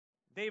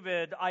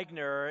David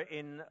Eigner,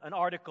 in an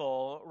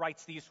article,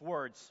 writes these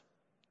words.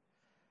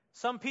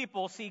 Some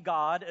people see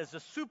God as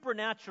a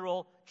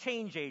supernatural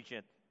change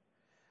agent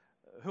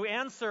who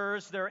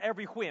answers their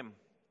every whim,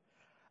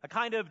 a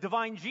kind of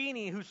divine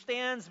genie who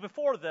stands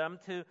before them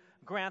to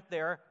grant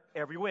their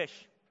every wish.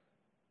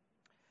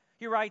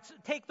 He writes,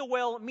 take the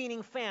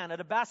well-meaning fan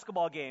at a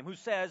basketball game who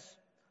says,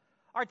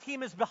 our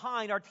team is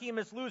behind, our team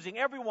is losing,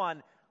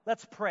 everyone,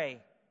 let's pray.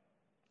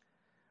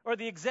 Or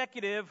the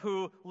executive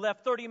who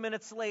left 30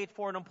 minutes late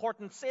for an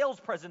important sales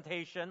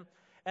presentation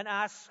and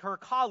asks her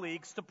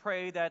colleagues to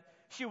pray that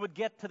she would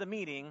get to the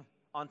meeting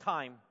on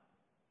time.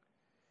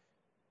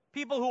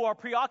 People who are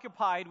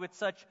preoccupied with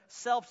such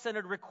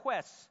self-centered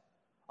requests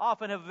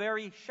often have a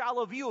very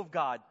shallow view of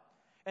God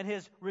and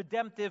His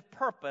redemptive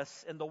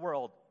purpose in the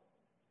world.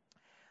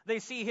 They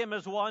see Him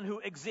as one who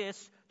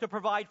exists to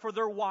provide for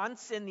their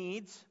wants and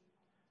needs.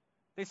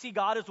 They see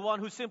God as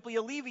one who simply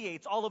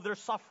alleviates all of their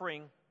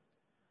suffering.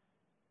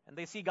 And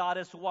they see God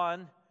as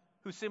one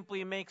who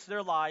simply makes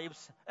their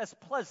lives as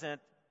pleasant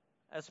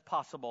as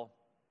possible.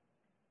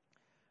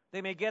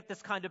 They may get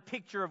this kind of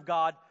picture of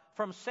God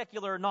from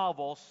secular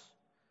novels,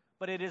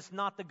 but it is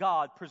not the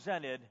God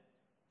presented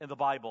in the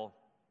Bible.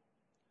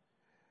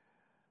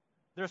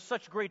 There's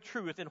such great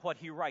truth in what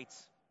he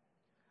writes.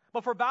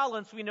 But for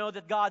balance, we know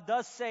that God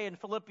does say in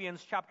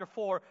Philippians chapter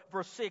 4,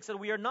 verse 6, that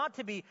we are not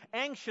to be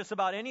anxious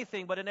about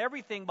anything, but in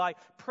everything by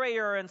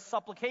prayer and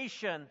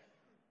supplication.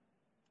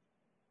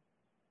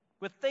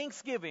 With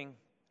thanksgiving,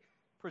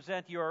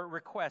 present your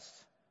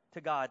requests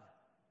to God.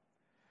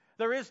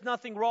 There is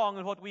nothing wrong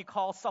in what we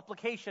call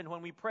supplication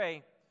when we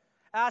pray,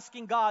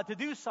 asking God to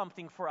do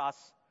something for us,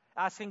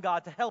 asking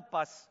God to help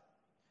us.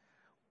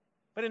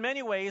 But in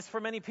many ways, for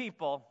many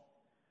people,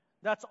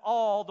 that's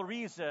all the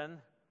reason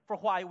for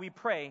why we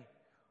pray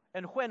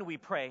and when we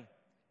pray,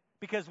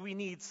 because we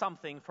need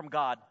something from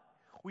God.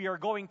 We are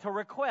going to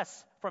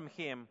request from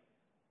Him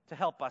to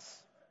help us.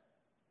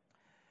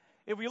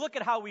 If we look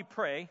at how we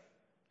pray,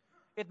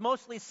 it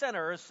mostly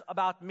centers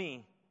about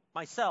me,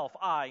 myself,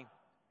 I.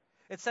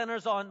 It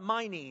centers on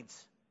my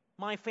needs,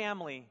 my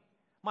family,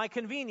 my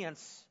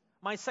convenience,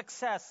 my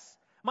success,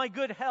 my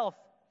good health,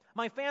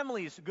 my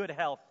family's good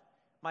health,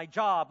 my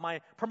job,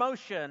 my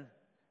promotion,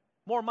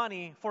 more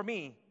money for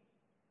me.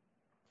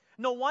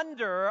 No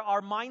wonder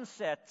our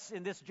mindsets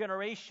in this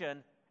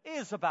generation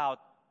is about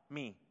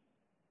me.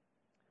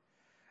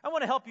 I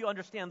want to help you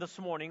understand this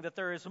morning that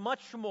there is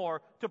much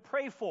more to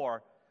pray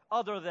for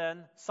other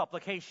than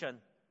supplication.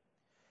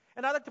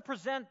 And I'd like to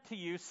present to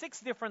you 6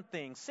 different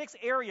things, 6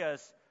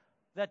 areas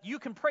that you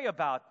can pray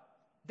about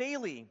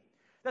daily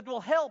that will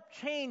help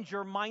change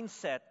your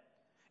mindset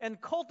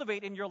and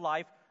cultivate in your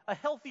life a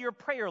healthier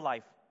prayer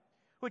life,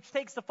 which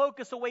takes the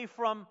focus away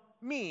from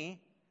me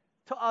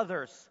to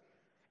others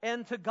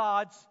and to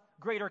God's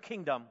greater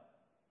kingdom.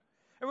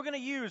 And we're going to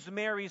use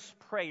Mary's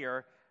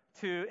prayer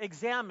to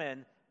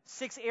examine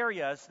 6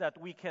 areas that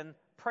we can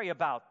pray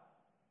about.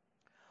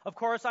 Of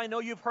course, I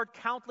know you've heard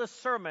countless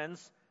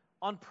sermons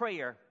on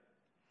prayer.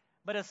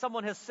 But as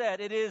someone has said,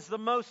 it is the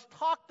most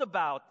talked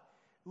about,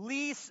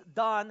 least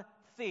done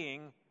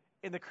thing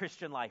in the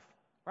Christian life.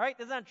 Right?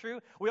 Isn't that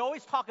true? We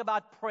always talk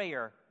about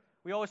prayer.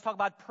 We always talk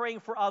about praying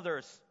for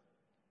others.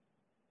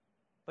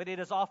 But it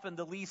is often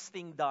the least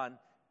thing done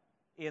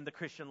in the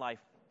Christian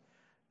life.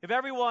 If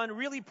everyone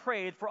really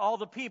prayed for all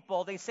the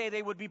people they say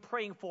they would be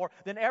praying for,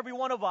 then every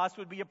one of us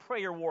would be a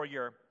prayer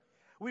warrior.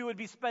 We would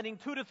be spending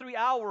 2 to 3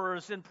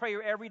 hours in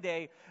prayer every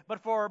day. But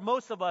for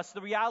most of us,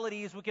 the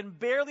reality is we can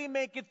barely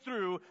make it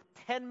through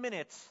 10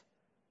 minutes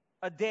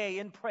a day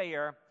in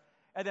prayer.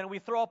 And then we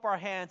throw up our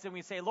hands and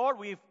we say, Lord,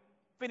 we've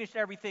finished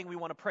everything we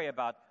want to pray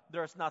about.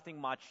 There's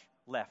nothing much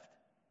left.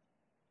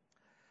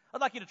 I'd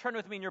like you to turn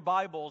with me in your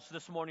Bibles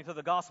this morning to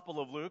the Gospel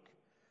of Luke.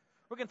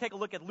 We're going to take a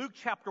look at Luke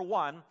chapter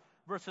 1,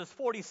 verses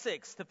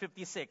 46 to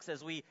 56,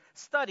 as we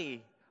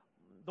study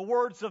the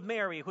words of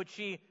Mary, which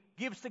she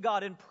gives to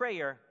God in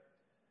prayer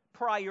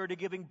prior to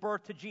giving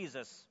birth to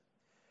Jesus.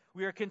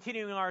 We are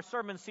continuing our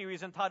sermon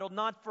series entitled,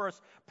 Not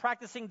First,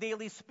 Practicing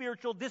Daily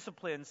Spiritual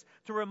Disciplines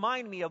to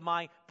Remind Me of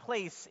My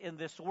Place in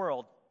This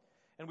World.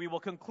 And we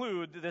will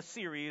conclude this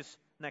series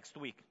next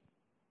week.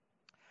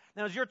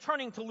 Now, as you're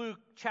turning to Luke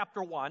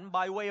chapter 1,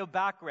 by way of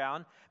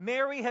background,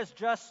 Mary has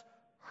just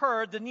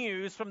heard the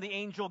news from the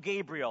angel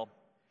Gabriel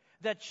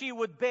that she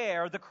would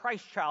bear the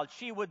Christ child,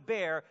 she would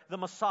bear the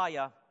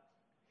Messiah.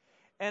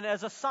 And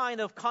as a sign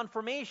of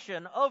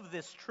confirmation of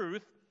this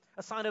truth,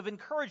 a sign of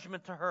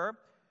encouragement to her,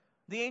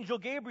 the angel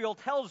Gabriel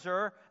tells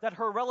her that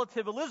her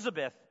relative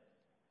Elizabeth,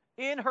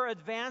 in her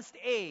advanced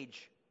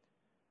age,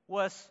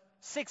 was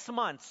 6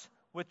 months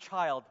with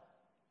child.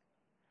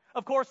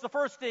 Of course, the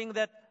first thing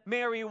that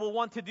Mary will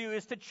want to do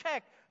is to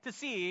check to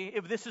see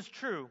if this is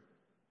true.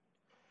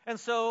 And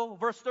so,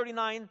 verse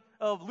 39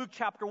 of Luke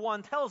chapter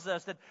 1 tells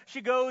us that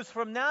she goes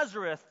from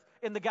Nazareth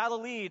in the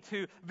Galilee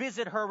to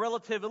visit her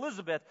relative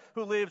Elizabeth,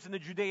 who lives in the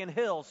Judean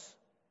hills.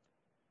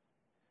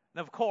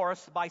 And of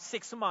course, by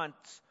 6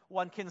 months,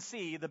 one can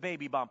see the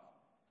baby bump.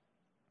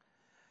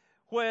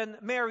 When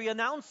Mary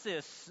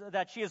announces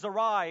that she has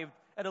arrived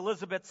at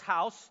Elizabeth's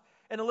house,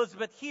 and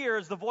Elizabeth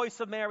hears the voice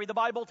of Mary. The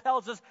Bible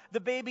tells us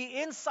the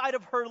baby inside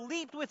of her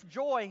leaped with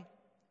joy.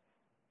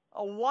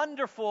 A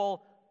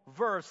wonderful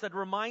verse that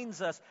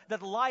reminds us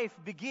that life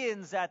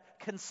begins at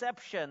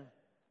conception.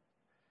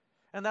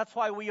 And that's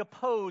why we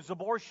oppose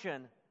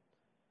abortion,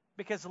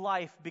 because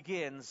life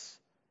begins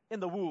in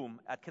the womb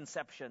at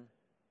conception.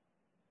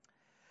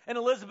 And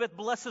Elizabeth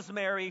blesses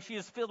Mary. She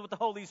is filled with the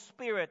Holy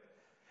Spirit.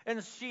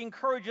 And she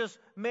encourages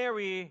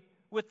Mary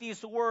with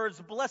these words,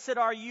 "Blessed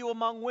are you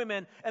among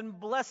women, and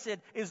blessed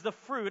is the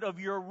fruit of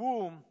your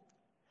womb."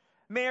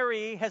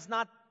 Mary has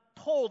not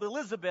told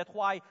Elizabeth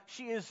why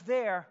she is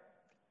there.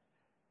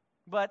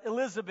 But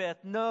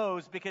Elizabeth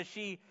knows because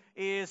she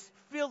is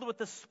filled with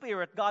the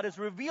Spirit. God has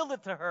revealed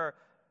it to her.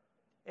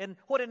 And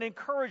what an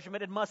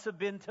encouragement it must have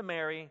been to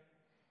Mary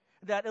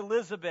that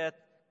Elizabeth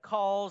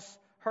calls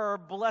her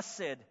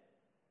blessed,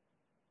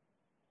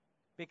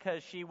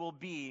 because she will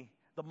be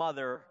the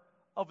mother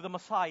of the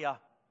Messiah.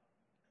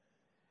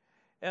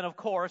 And of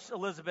course,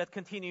 Elizabeth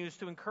continues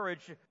to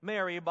encourage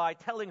Mary by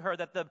telling her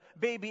that the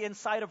baby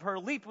inside of her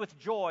leaped with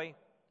joy,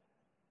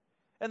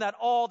 and that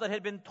all that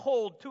had been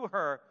told to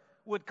her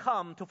would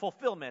come to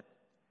fulfillment,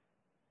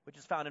 which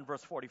is found in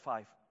verse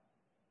 45.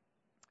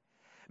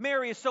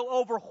 Mary is so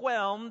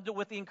overwhelmed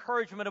with the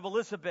encouragement of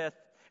Elizabeth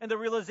and the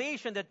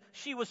realization that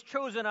she was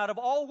chosen out of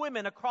all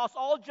women across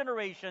all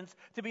generations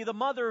to be the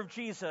mother of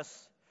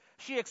Jesus.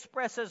 She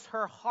expresses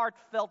her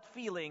heartfelt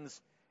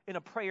feelings in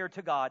a prayer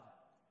to God.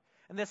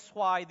 And that's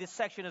why this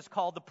section is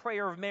called the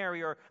Prayer of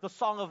Mary, or the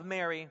Song of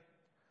Mary,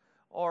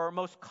 or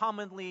most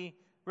commonly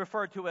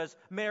referred to as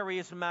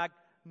Mary's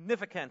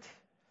Magnificat,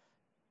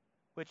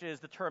 which is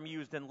the term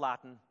used in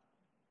Latin.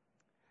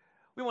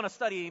 We want to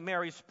study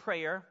Mary's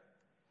prayer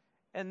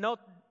and note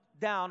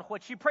down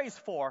what she prays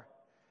for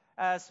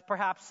as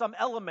perhaps some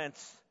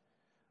elements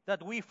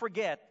that we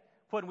forget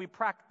when we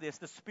practice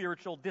the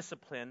spiritual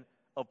discipline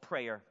of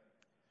prayer.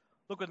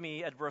 Look with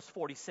me at verse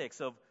 46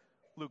 of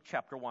Luke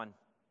chapter 1.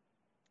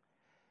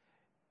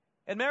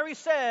 And Mary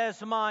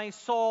says, "My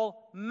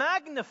soul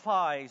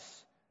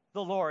magnifies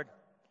the Lord."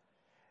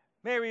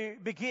 Mary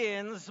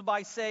begins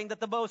by saying that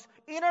the most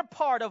inner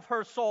part of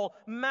her soul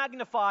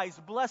magnifies,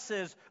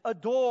 blesses,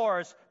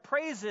 adores,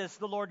 praises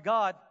the Lord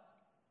God.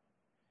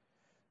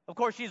 Of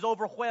course, she's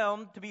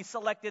overwhelmed to be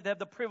selected to have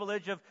the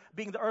privilege of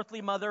being the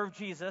earthly mother of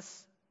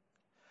Jesus.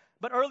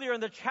 But earlier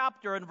in the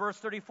chapter, in verse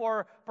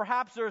 34,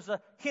 perhaps there's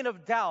a hint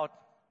of doubt.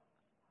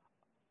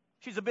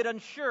 She's a bit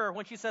unsure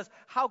when she says,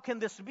 "How can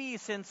this be,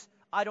 since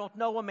I don't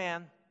know a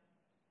man?"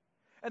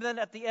 And then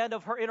at the end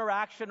of her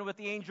interaction with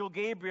the angel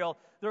Gabriel,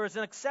 there is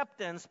an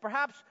acceptance,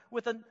 perhaps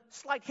with a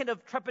slight hint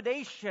of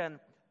trepidation.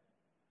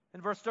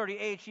 In verse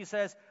 38, she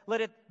says, "Let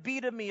it be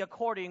to me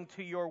according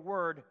to your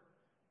word."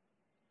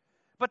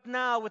 But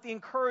now, with the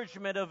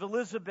encouragement of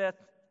Elizabeth,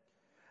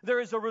 there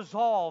is a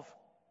resolve.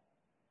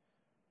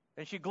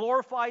 And she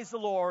glorifies the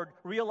Lord,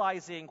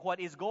 realizing what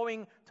is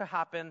going to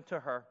happen to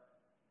her.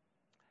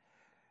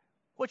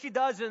 What she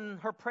does in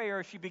her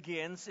prayer, she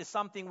begins, is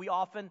something we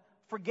often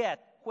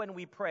forget when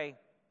we pray.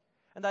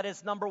 And that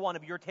is, number one,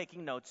 if you're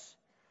taking notes,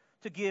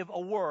 to give a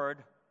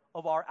word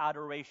of our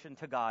adoration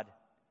to God.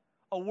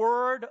 A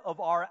word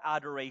of our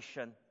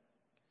adoration.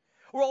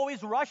 We're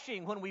always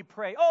rushing when we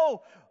pray.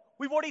 "Oh,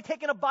 we've already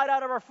taken a bite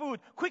out of our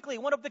food. Quickly,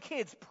 one of the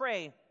kids,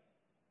 pray."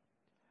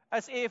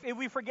 As if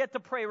we forget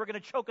to pray, we're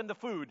going to choke on the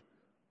food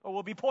or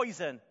we'll be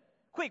poisoned.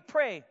 Quick,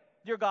 pray.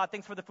 "Dear God,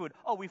 thanks for the food."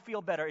 "Oh, we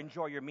feel better.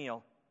 Enjoy your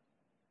meal."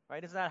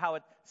 Right? Isn't that how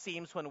it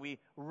seems when we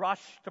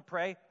rush to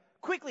pray?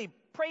 Quickly,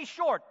 pray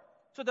short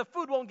so the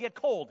food won't get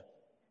cold.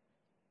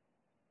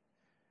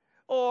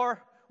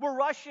 Or we're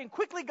rushing.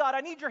 "Quickly, God, I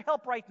need your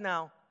help right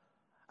now.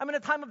 I'm in a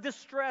time of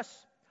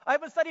distress. I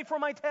haven't studied for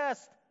my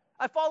test.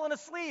 I've fallen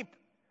asleep.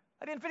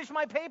 I didn't finish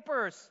my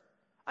papers.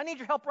 I need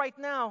your help right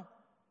now."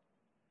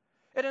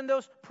 And in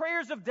those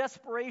prayers of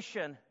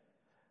desperation,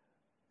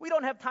 we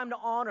don't have time to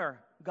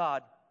honor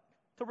God,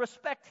 to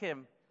respect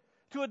Him,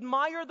 to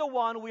admire the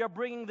one we are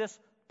bringing this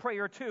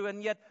prayer to.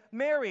 And yet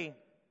Mary,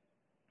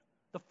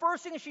 the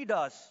first thing she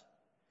does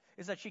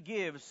is that she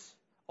gives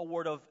a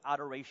word of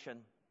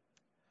adoration.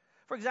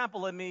 For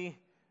example, let me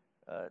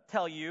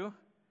tell you,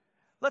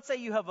 let's say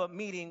you have a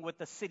meeting with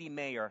the city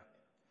mayor,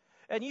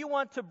 and you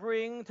want to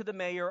bring to the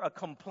mayor a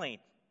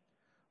complaint.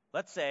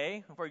 Let's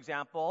say, for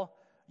example,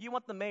 you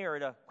want the mayor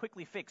to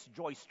quickly fix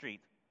Joy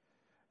Street.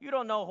 You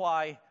don't know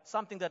why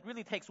something that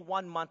really takes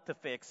 1 month to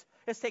fix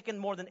has taken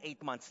more than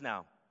 8 months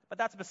now. But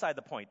that's beside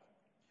the point.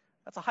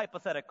 That's a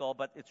hypothetical,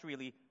 but it's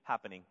really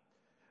happening.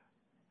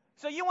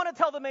 So you want to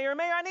tell the mayor,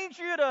 "Mayor, I need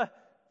you to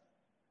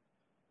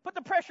put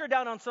the pressure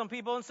down on some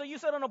people." And so you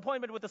set an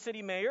appointment with the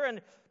city mayor,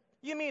 and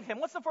you meet him.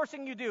 What's the first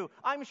thing you do?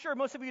 I'm sure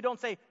most of you don't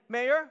say,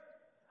 "Mayor,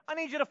 I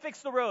need you to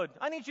fix the road.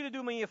 I need you to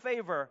do me a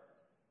favor."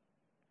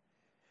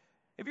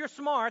 If you're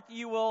smart,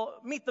 you will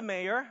meet the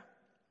mayor. And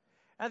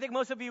I think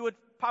most of you would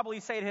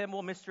probably say to him,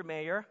 "Well, Mr.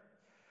 Mayor,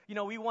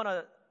 we want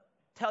to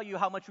tell you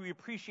how much we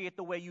appreciate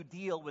the way you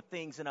deal with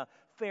things in a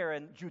fair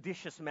and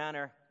judicious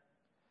manner.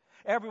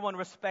 Everyone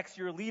respects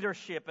your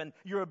leadership and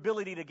your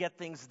ability to get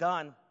things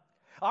done.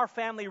 Our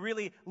family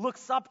really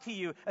looks up to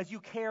you as you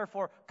care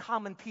for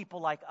common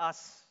people like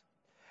us.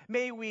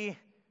 May we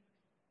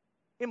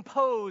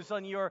impose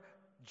on your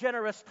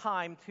generous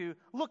time to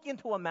look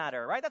into a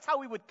matter, right? That's how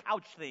we would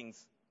couch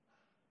things.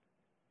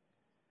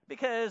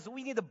 Because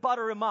we need to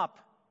butter him up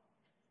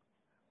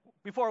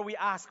before we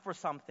ask for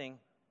something.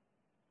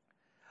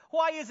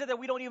 Why is it that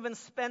we don't even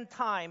spend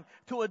time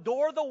to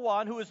adore the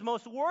one who is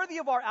most worthy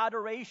of our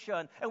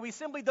adoration, and we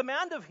simply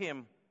demand of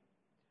him,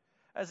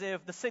 as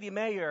if the city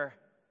mayor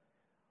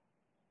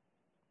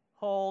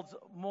holds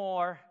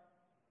more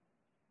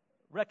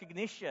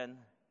recognition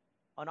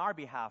on our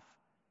behalf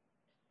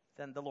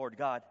than the Lord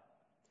God?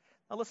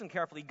 Now listen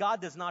carefully.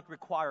 God does not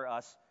require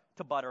us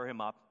to butter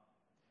him up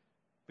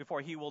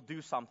before he will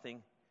do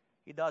something.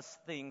 He does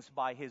things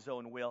by his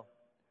own will.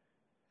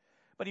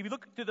 But if you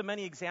look through the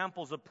many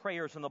examples of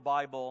prayers in the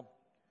Bible,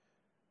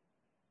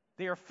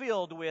 they are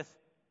filled with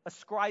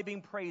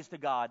ascribing praise to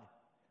God.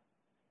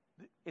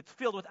 It's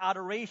filled with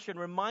adoration,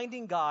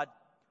 reminding God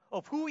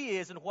of who he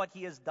is and what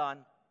he has done.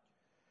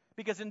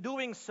 Because in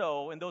doing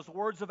so, in those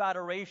words of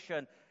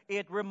adoration,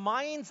 it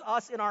reminds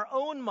us in our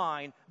own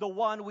mind the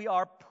one we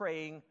are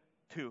praying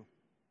to.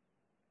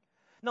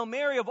 Now,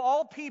 Mary, of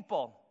all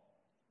people,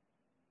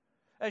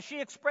 as she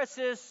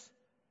expresses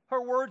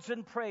her words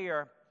in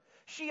prayer,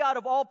 she, out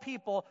of all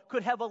people,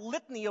 could have a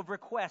litany of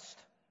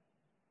requests.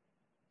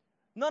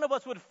 None of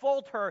us would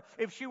fault her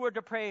if she were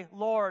to pray,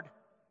 Lord,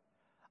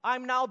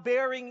 I'm now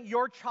bearing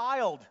your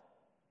child.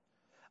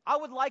 I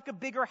would like a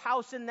bigger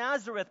house in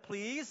Nazareth,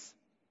 please.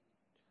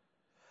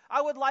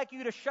 I would like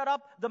you to shut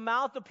up the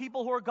mouth of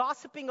people who are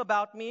gossiping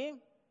about me.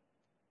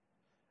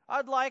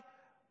 I'd like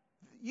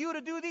you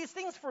to do these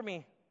things for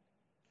me.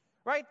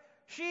 Right?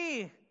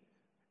 She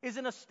is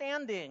in a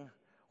standing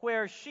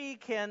where she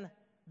can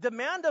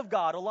demand of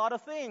God a lot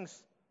of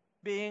things,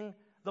 being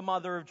the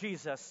mother of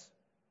Jesus.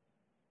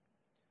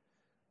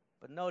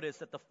 But notice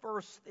that the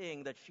first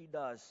thing that she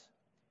does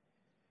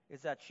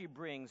is that she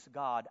brings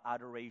God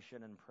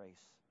adoration and praise.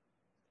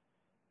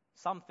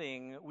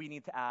 Something we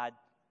need to add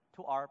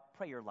to our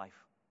prayer life.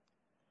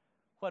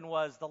 When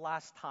was the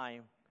last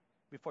time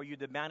before you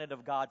demanded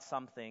of God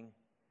something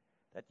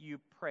that you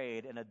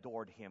prayed and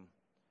adored him,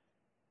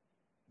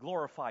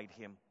 glorified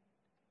him?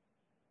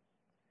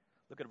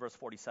 Look at verse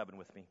 47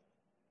 with me.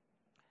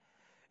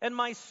 And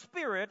my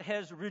spirit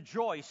has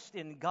rejoiced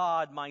in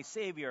God, my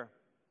Savior.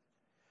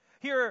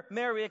 Here,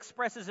 Mary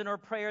expresses in her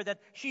prayer that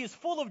she is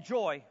full of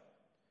joy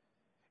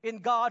in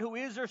God, who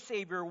is her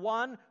Savior,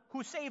 one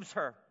who saves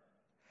her.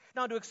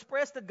 Now, to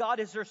express that God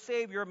is her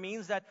Savior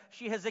means that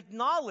she has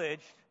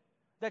acknowledged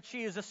that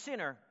she is a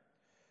sinner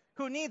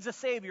who needs a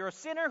Savior. A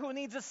sinner who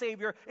needs a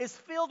Savior is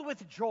filled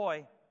with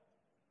joy.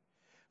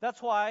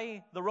 That's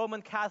why the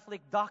Roman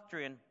Catholic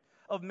doctrine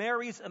of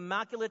Mary's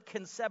immaculate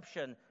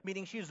conception,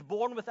 meaning she is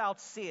born without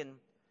sin,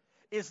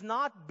 is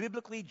not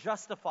biblically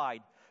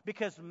justified,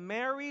 because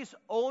Mary's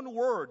own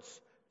words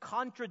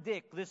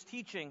contradict this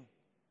teaching.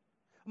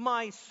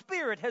 My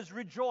spirit has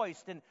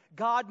rejoiced in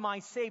God my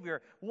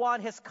Savior.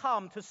 One has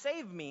come to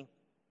save me.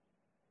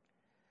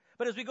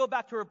 But as we go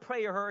back to her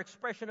prayer, her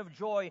expression of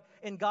joy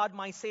in God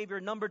my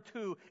Savior, number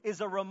 2, is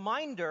a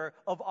reminder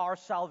of our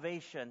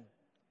salvation.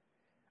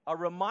 A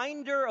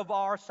reminder of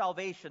our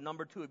salvation,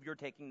 number 2, if you're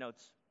taking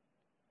notes.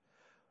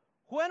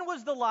 When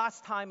was the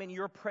last time in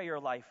your prayer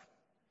life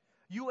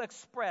you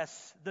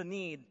express the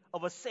need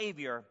of a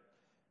Savior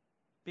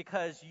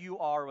because you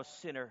are a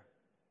sinner?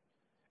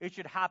 It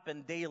should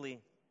happen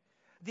daily.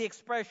 The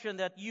expression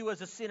that you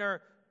as a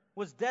sinner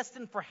was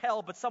destined for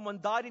hell, but someone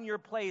died in your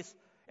place,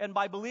 and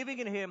by believing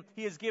in him,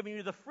 he has given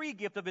you the free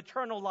gift of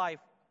eternal life.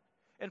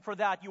 And for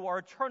that, you are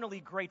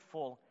eternally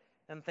grateful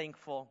and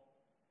thankful.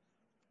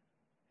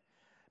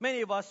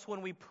 Many of us,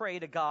 when we pray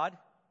to God,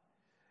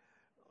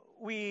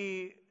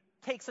 we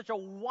take such a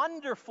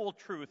wonderful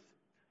truth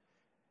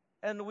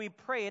and we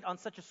pray it on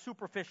such a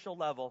superficial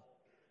level.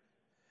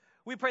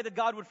 We pray that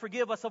God would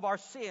forgive us of our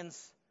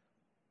sins,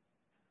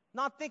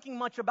 not thinking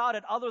much about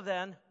it other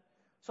than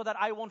so that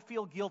I won't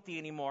feel guilty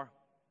anymore,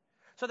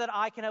 so that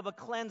I can have a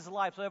cleansed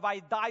life. So if I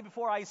die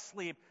before I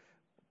sleep,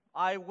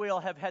 I will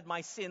have had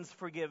my sins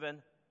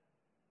forgiven.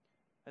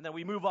 And then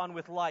we move on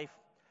with life,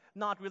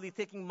 not really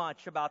thinking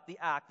much about the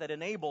act that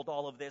enabled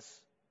all of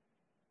this.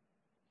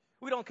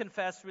 We don't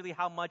confess really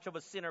how much of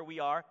a sinner we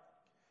are,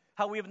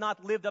 how we have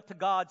not lived up to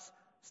God's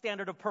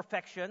standard of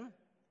perfection.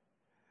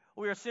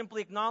 We are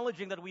simply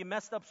acknowledging that we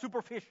messed up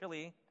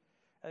superficially,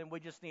 and we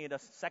just need a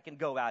second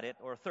go at it,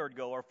 or a third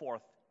go, or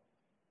fourth.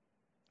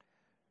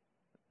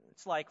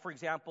 It's like, for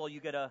example, you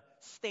get a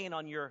stain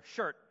on your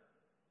shirt.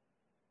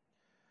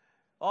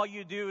 All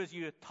you do is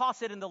you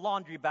toss it in the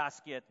laundry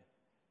basket,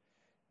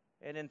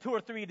 and in 2 or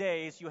 3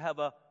 days, you have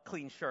a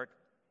clean shirt.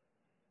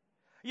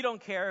 You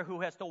don't care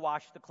who has to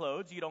wash the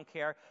clothes. You don't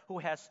care who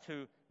has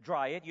to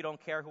dry it. You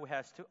don't care who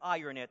has to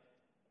iron it.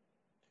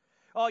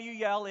 All you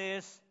yell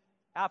is,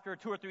 after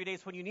 2 or 3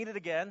 days when you need it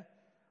again,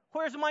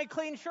 where's my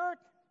clean shirt?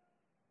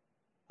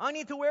 I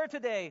need to wear it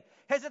today.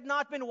 Has it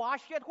not been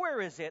washed yet? Where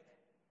is it?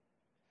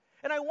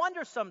 And I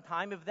wonder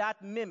sometime if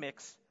that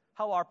mimics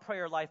how our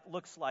prayer life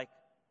looks like.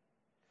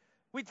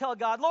 We tell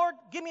God, Lord,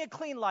 give me a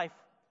clean life.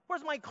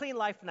 Where's my clean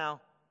life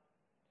now?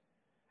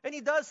 And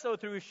He does so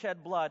through His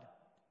shed blood.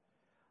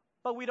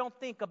 But we don't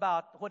think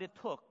about what it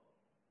took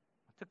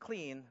to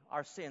clean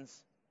our sins.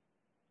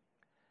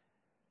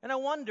 And I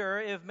wonder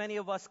if many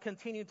of us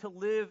continue to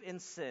live in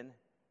sin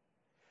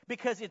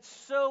because it's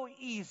so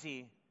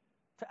easy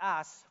to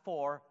ask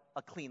for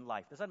a clean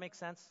life. Does that make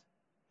sense?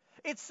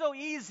 It's so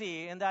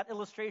easy in that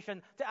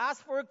illustration to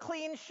ask for a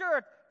clean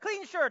shirt,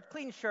 clean shirt,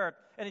 clean shirt,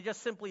 and it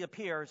just simply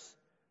appears,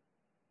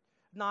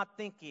 not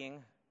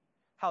thinking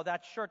how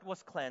that shirt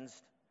was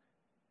cleansed,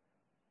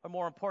 or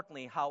more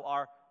importantly, how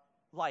our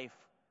life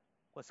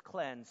was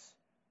cleansed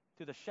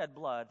through the shed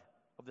blood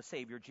of the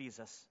Savior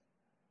Jesus.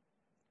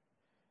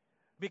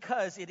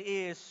 Because it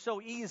is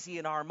so easy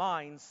in our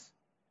minds,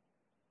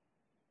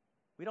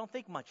 we don't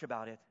think much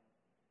about it.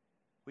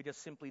 We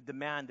just simply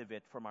demand of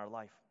it from our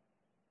life.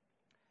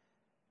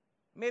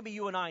 Maybe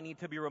you and I need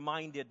to be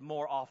reminded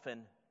more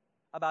often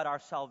about our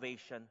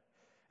salvation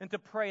and to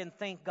pray and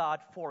thank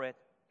God for it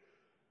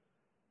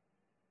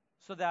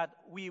so that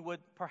we would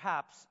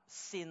perhaps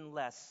sin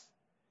less,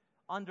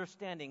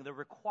 understanding the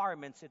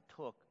requirements it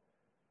took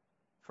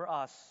for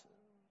us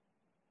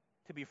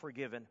to be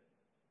forgiven.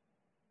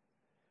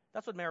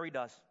 That's what Mary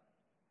does.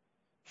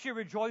 She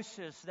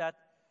rejoices that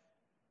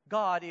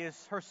God is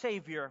her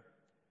Savior.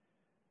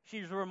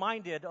 She's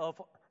reminded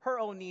of her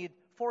own need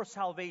for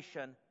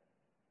salvation.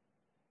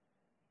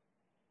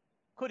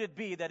 Could it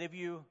be that if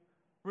you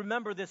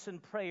remember this in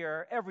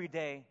prayer every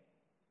day,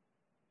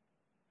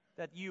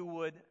 that you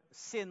would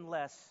sin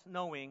less,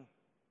 knowing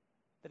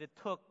that it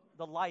took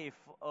the life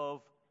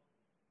of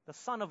the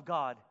Son of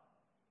God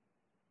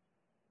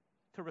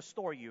to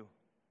restore you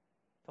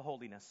to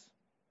holiness?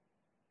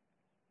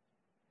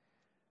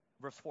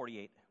 Verse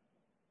 48.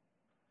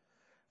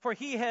 For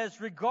He has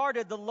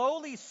regarded the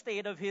lowly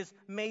state of His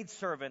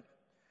maidservant.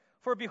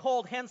 For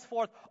behold,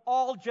 henceforth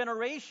all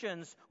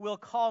generations will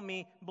call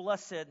me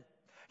blessed.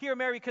 Here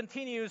Mary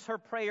continues her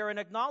prayer and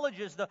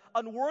acknowledges the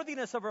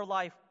unworthiness of her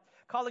life,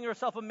 calling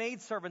herself a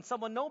maidservant,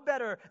 someone no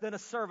better than a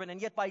servant,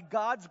 and yet by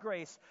God's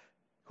grace,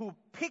 who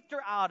picked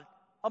her out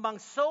among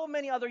so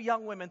many other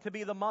young women to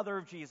be the mother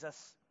of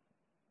Jesus.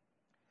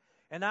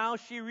 And now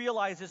she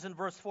realizes in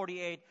verse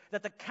 48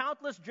 that the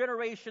countless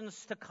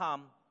generations to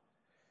come,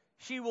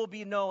 she will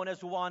be known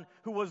as one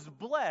who was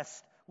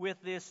blessed with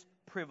this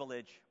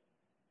privilege.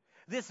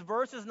 This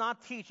verse is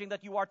not teaching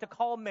that you are to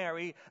call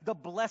Mary the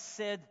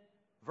Blessed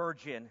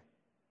Virgin.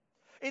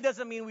 It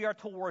doesn't mean we are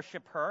to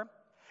worship her.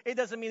 It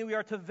doesn't mean we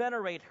are to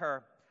venerate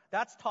her.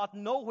 That's taught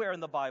nowhere in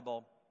the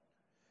Bible.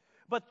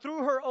 But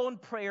through her own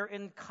prayer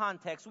in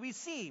context, we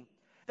see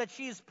that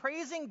she is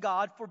praising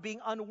God for being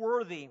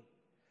unworthy,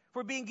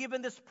 for being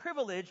given this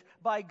privilege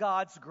by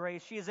God's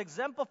grace. She is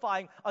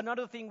exemplifying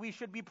another thing we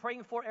should be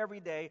praying for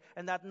every day,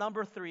 and that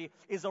number 3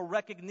 is a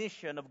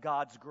recognition of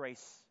God's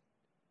grace.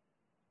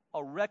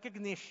 A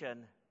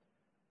recognition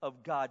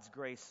of God's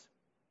grace.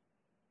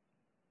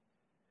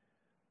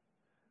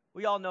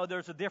 We all know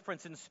there's a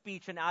difference in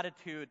speech and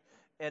attitude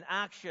and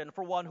action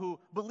for one who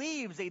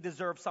believes they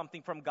deserve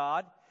something from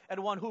God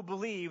and one who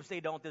believes they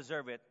don't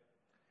deserve it.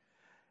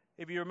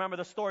 If you remember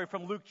the story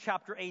from Luke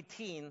chapter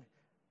 18,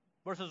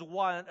 verses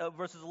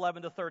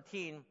 11 to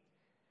 13,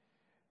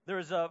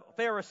 there's a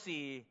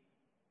Pharisee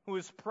who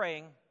is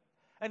praying,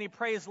 and he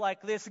prays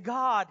like this: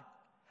 God,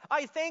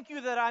 I thank you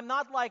that I'm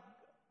not like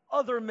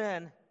other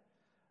men,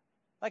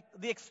 like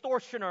the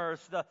extortioners,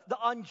 the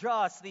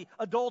unjust, the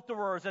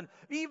adulterers, and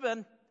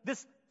even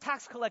this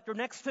tax collector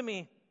next to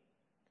me.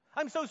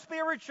 I'm so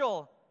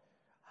spiritual.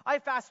 I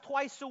fast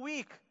twice a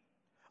week.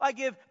 I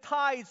give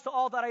tithes to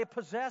all that I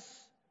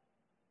possess.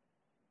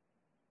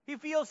 He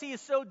feels he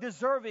is so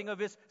deserving of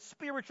his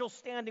spiritual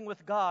standing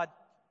with God.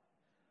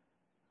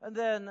 And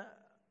then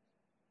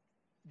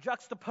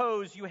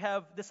juxtapose, you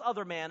have this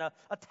other man, a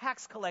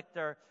tax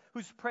collector,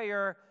 whose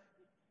prayer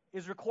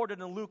is recorded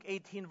in Luke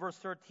 18, verse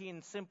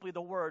 13, simply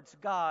the words,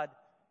 God,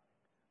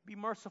 be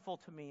merciful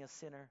to me, a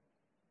sinner.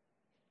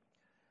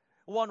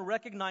 One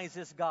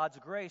recognizes God's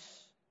grace.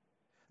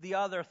 The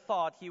other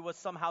thought he was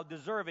somehow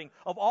deserving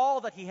of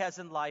all that he has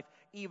in life,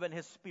 even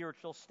his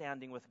spiritual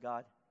standing with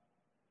God.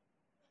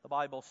 The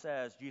Bible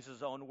says,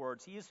 Jesus' own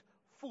words, he is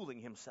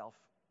fooling himself.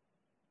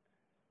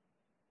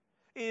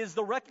 Is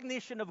the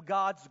recognition of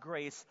God's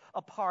grace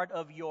a part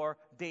of your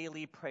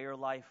daily prayer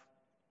life?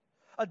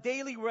 A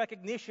daily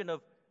recognition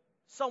of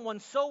someone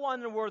so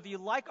unworthy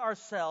like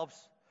ourselves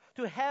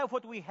to have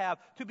what we have,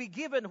 to be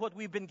given what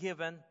we've been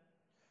given,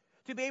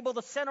 to be able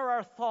to center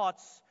our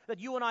thoughts that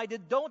you and I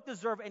don't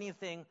deserve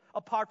anything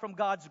apart from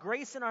God's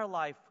grace in our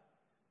life.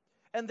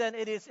 And then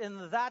it is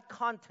in that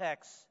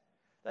context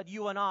that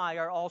you and I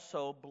are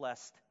also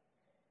blessed.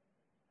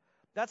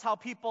 That's how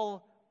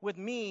people with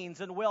means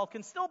and wealth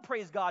can still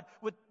praise God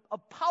with a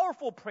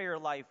powerful prayer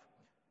life,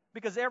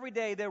 because every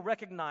day they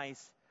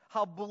recognize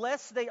how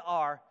blessed they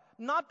are,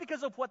 not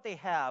because of what they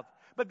have,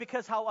 but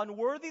because how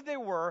unworthy they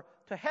were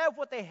to have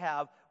what they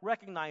have,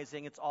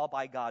 recognizing it's all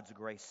by God's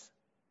grace.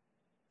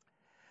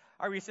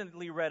 I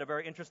recently read a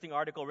very interesting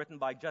article written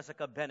by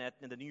Jessica Bennett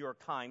in the New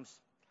York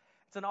Times.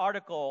 It's an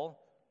article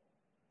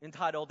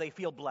entitled, "They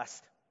Feel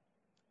Blessed."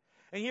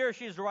 And here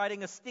she's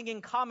writing a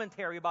stinging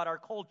commentary about our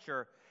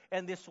culture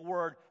and this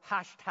word,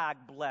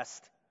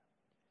 #blessed.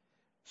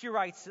 She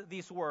writes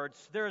these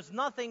words: "There's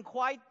nothing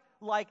quite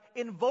like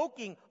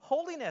invoking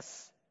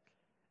holiness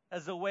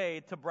as a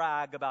way to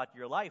brag about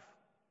your life.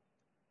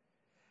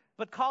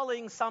 But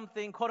calling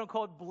something, quote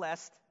unquote,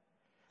 blessed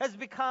has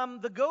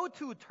become the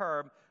go-to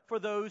term for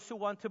those who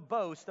want to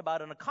boast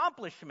about an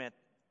accomplishment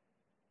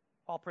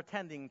while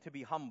pretending to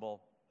be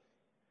humble,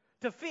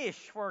 to fish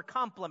for a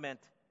compliment,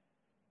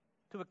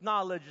 to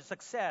acknowledge a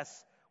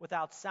success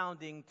without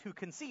sounding too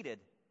conceited,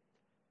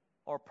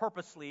 or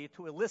purposely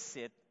to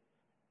elicit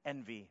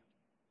envy."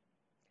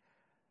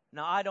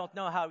 Now, I don't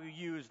know how you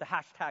use the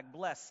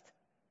 #blessed,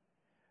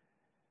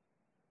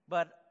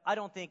 but I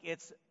don't think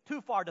it's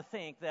too far to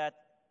think that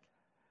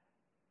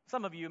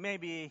some of you,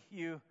 maybe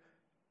you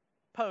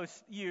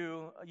post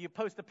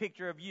a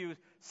picture of you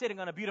sitting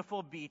on a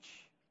beautiful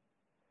beach,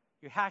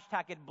 you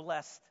hashtag it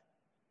blessed,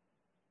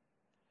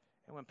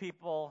 and when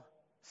people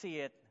see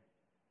it,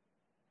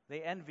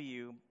 they envy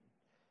you,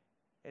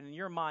 and in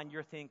your mind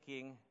you're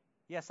thinking,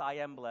 yes, I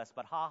am blessed,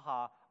 but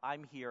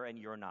I'm here and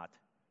you're not.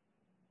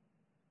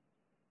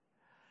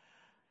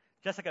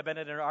 Jessica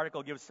Bennett in her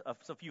article gives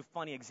us a few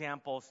funny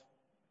examples.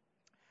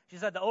 She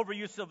said the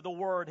overuse of the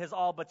word has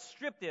all but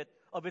stripped it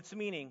of its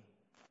meaning.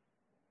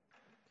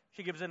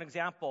 She gives an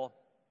example.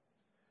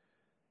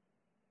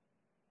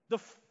 "The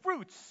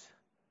fruits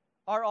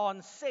are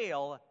on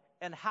sale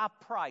and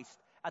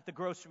half-priced at the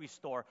grocery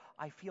store.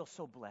 I feel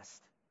so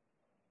blessed."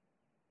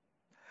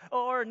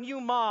 Or a new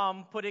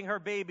mom putting her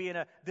baby in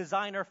a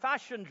designer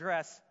fashion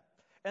dress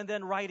and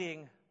then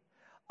writing,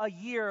 "A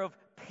year of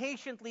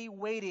patiently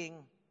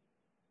waiting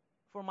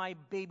for my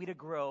baby to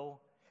grow,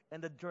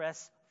 and the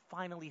dress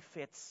finally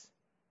fits,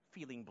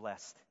 feeling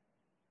blessed."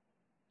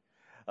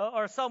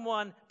 Or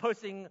someone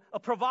posting a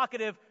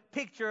provocative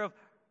picture of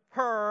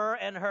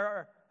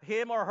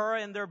him or her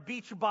in their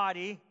beach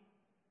body,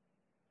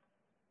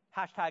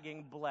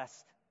 hashtagging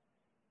blessed.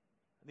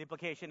 The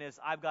implication is,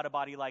 I've got a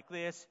body like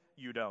this,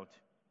 you don't.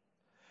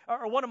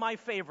 Or one of my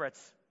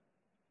favorites,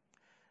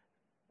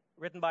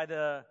 written by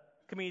the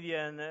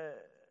comedian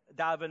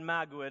Davin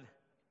Magwood,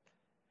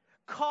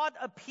 "Caught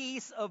a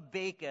piece of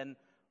bacon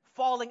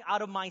falling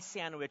out of my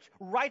sandwich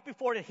right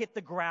before it hit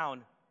the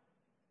ground.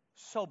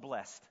 So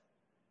blessed."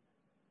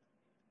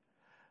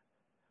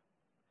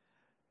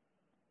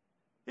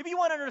 If you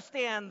want to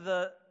understand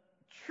the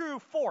true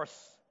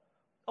force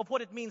of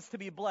what it means to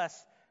be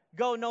blessed,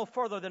 go no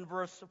further than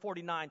verse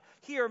 49.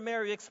 Here,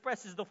 Mary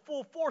expresses the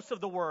full force of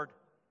the word.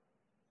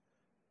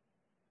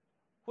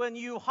 When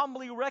you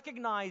humbly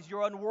recognize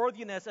your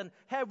unworthiness and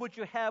have what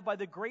you have by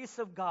the grace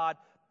of God,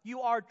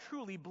 you are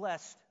truly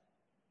blessed.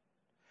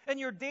 And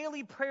your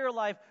daily prayer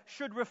life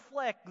should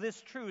reflect this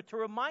truth, to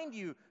remind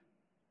you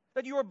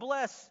that you are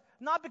blessed,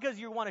 not because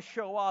you want to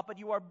show up, but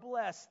you are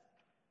blessed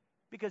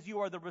because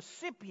you are the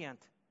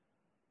recipient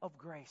of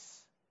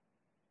grace.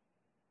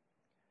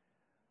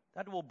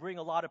 That will bring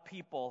a lot of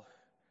people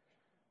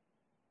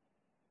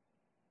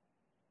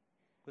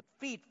with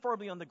feet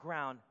firmly on the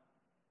ground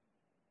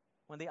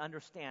when they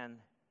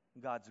understand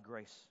God's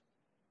grace.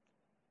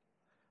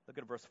 Look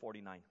at verse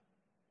 49.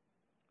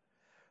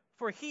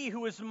 "For he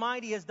who is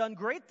mighty has done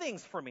great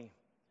things for me,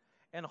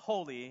 and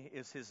holy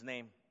is his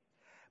name."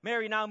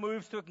 Mary now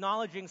moves to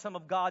acknowledging some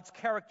of God's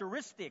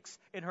characteristics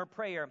in her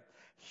prayer.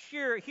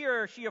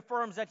 Here she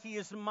affirms that he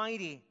is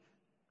mighty.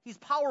 He's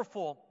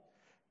powerful.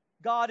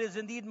 God is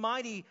indeed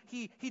mighty.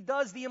 He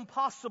does the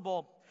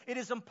impossible. It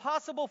is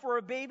impossible for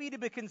a baby to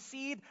be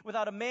conceived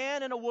without a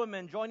man and a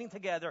woman joining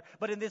together.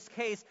 But in this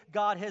case,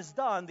 God has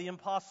done the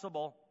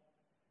impossible.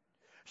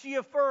 She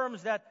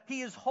affirms that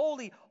he is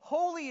holy.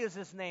 Holy is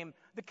his name.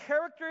 The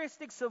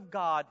characteristics of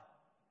God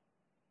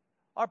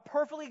are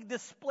perfectly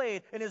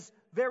displayed in his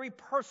very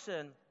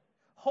person.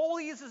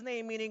 Holy is his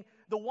name, meaning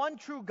the one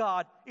true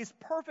God is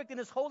perfect in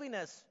his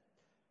holiness.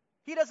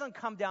 He doesn't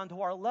come down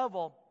to our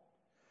level.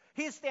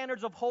 His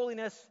standards of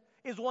holiness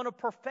is one of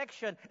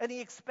perfection, and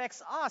he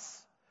expects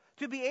us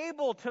to be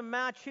able to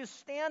match his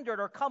standard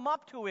or come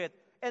up to it,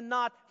 and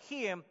not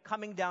him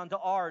coming down to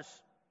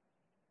ours.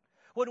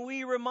 When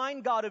we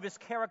remind God of his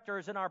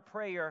characters in our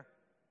prayer,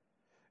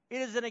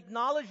 it is an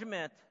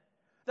acknowledgement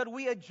that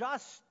we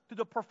adjust to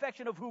the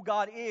perfection of who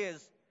God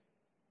is,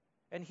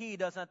 and he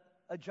doesn't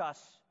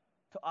adjust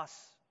to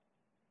us.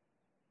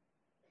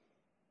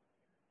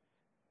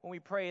 When we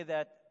pray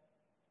that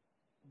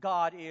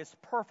God is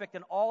perfect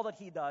in all that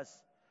he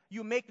does,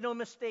 you make no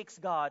mistakes,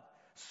 God,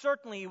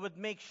 certainly you would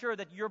make sure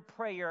that your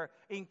prayer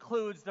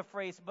includes the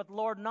phrase, "But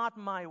Lord, not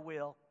my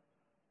will,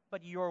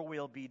 but your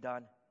will be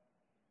done."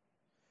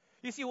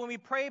 You see, when we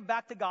pray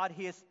back to God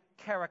his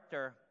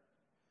character,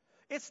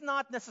 it's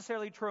not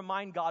necessarily to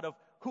remind God of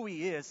who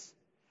he is.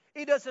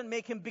 It doesn't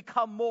make him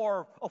become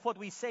more of what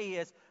we say he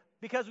is.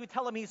 Because we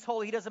tell him he's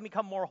holy, he doesn't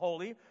become more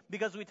holy.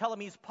 Because we tell him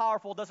he's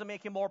powerful, doesn't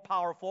make him more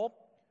powerful.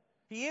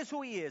 He is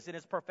who he is in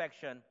his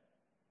perfection.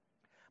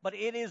 but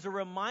it is a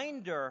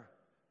reminder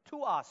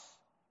to us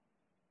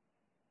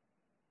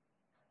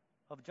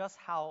of just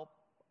how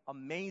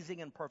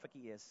amazing and perfect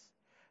He is.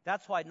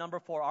 That's why, number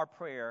 4, our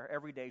prayer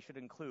every day should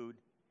include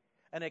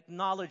an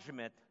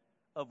acknowledgement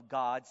of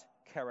God's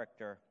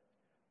character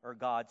or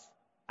God's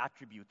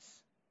attributes.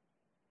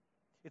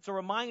 It's a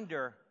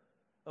reminder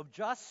of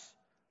just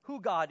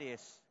who God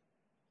is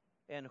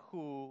and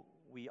who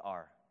we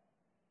are.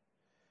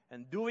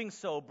 And doing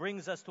so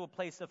brings us to a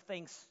place of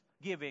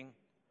thanksgiving,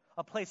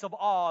 a place of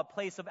awe, a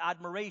place of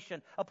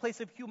admiration, a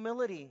place of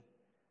humility,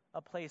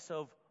 a place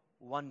of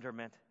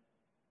wonderment.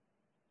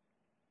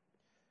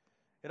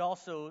 It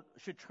also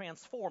should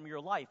transform your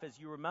life as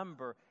you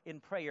remember in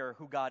prayer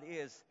who God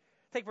is.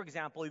 Take, for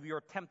example, if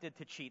you're tempted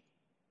to cheat.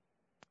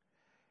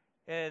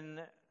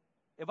 And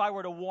if I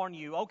were to warn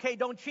you, okay,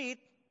 don't cheat.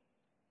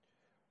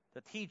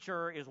 The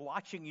teacher is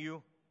watching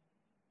you.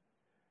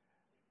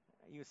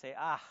 You say,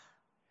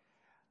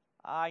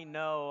 I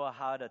know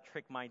how to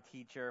trick my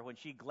teacher. When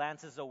she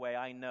glances away,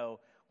 I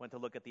know when to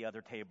look at the other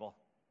table.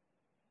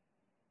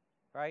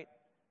 Right?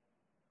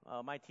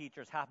 My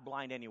teacher's half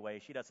blind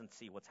anyway. She doesn't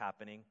see what's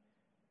happening.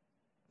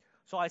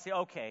 So I say,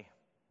 okay,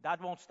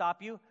 that won't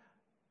stop you.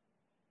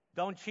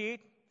 Don't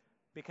cheat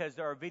because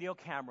there are video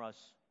cameras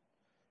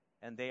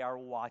and they are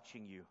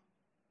watching you.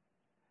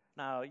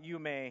 Now, you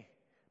may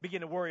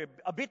begin to worry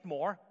a bit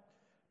more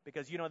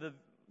because, the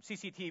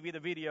CCTV, the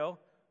video,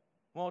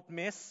 won't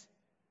miss.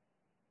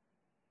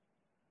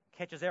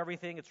 Catches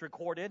everything, it's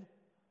recorded.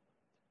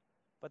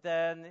 But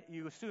then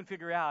you soon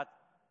figure out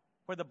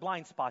where the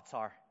blind spots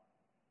are,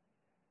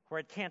 where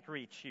it can't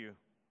reach you.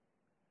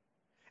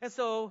 And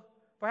so,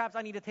 perhaps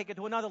I need to take it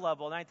to another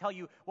level, and I tell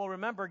you, well,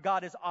 remember,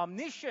 God is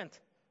omniscient,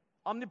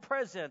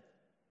 omnipresent.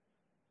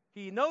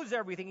 He knows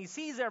everything. He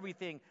sees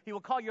everything. He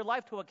will call your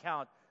life to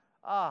account.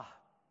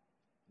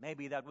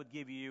 Maybe that would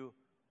give you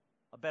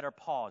a better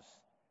pause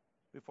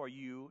before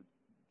you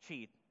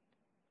cheat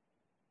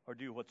or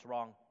do what's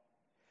wrong.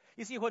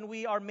 You see, when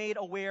we are made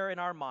aware in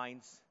our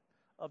minds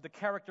of the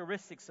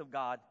characteristics of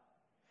God,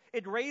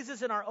 it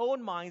raises in our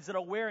own minds an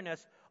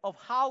awareness of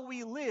how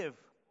we live,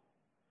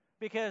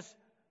 because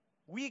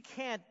we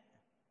can't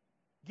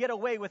get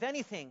away with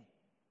anything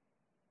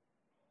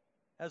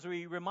as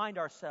we remind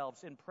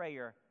ourselves in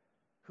prayer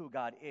who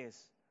God is.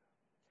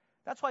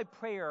 That's why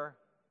prayer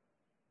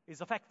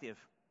is effective.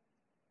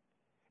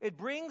 It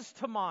brings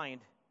to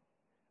mind,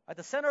 at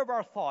the center of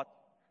our thought,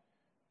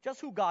 just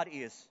who God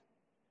is.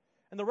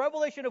 And the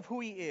revelation of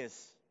who He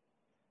is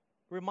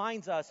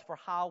reminds us for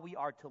how we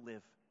are to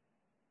live.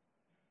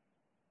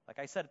 Like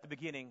I said at the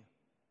beginning,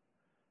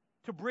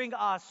 to bring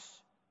us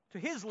to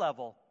His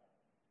level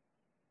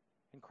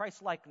in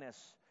Christ's likeness,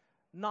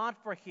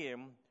 not for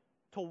Him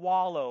to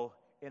wallow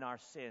in our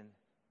sin,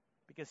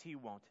 because He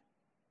won't.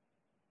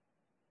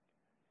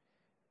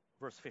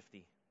 Verse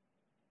 50.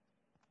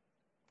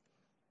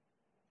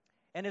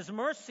 And His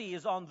mercy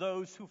is on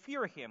those who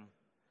fear Him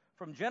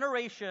from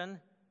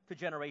generation to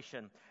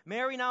generation.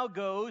 Mary now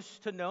goes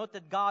to note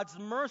that God's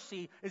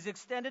mercy is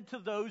extended to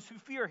those who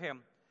fear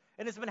Him.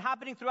 And it's been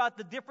happening throughout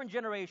the different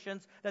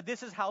generations that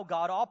this is how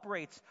God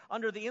operates.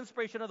 Under the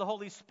inspiration of the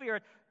Holy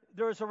Spirit,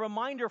 there is a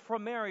reminder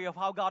from Mary of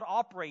how God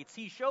operates.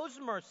 He shows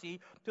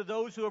mercy to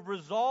those who have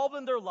resolved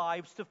in their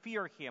lives to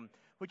fear Him,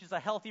 which is a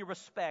healthy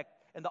respect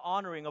and the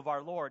honoring of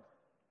our Lord.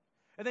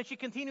 And then she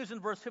continues in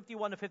verse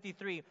 51 to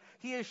 53.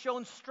 He has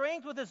shown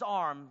strength with His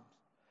arms.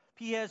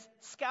 He has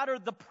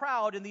scattered the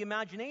proud in the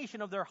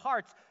imagination of their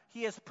hearts.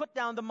 He has put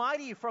down the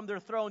mighty from their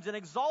thrones and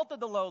exalted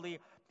the lowly.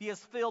 He has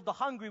filled the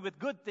hungry with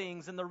good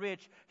things, and the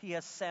rich He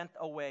has sent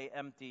away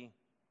empty.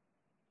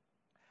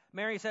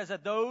 Mary says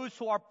that those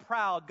who are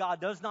proud, God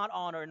does not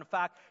honor. In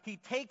fact, He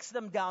takes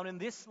them down in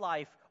this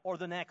life or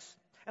the next.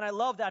 And I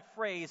love that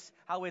phrase,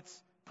 how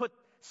it's put,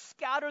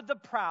 scattered the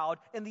proud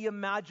in the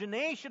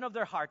imagination of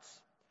their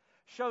hearts,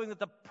 showing that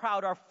the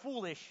proud are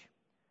foolish.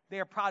 They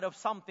are proud of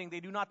something they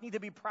do not need to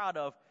be proud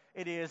of.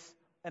 It is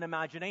an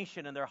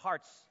imagination in their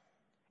hearts.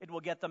 It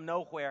will get them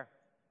nowhere.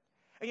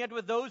 And yet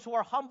with those who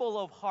are humble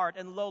of heart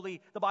and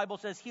lowly, the Bible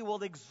says He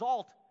will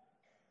exalt.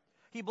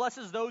 He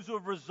blesses those who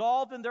have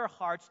resolved in their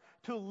hearts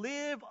to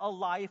live a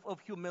life of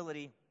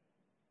humility.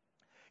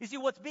 You see,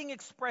 what's being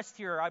expressed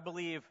here, I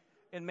believe,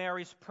 in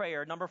Mary's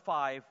prayer, number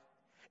 5,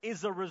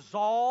 is a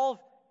resolve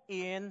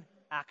in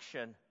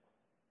action.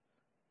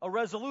 A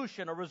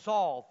resolution, a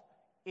resolve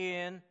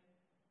in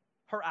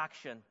her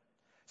action.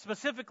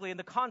 Specifically, in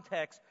the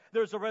context,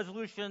 there's a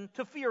resolution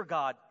to fear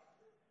God.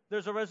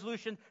 There's a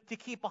resolution to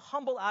keep a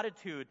humble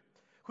attitude,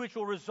 which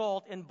will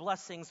result in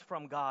blessings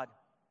from God.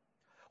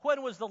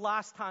 When was the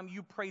last time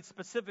you prayed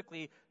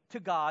specifically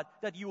to God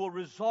that you will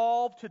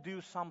resolve to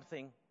do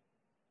something?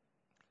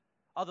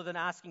 Other than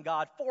asking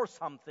God for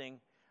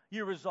something,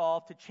 you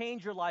resolve to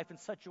change your life in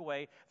such a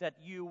way that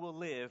you will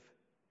live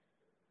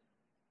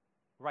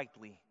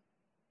rightly.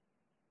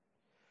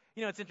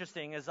 You know, it's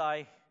interesting as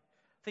I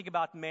think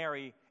about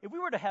Mary. If we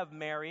were to have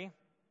Mary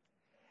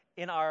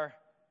in our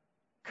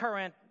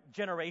current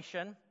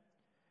generation,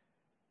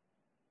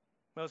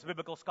 most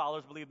biblical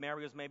scholars believe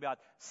Mary was maybe about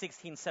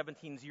 16,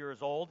 17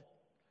 years old.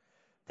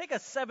 Take a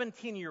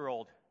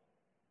 17-year-old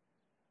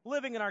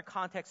living in our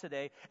context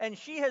today, and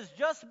she has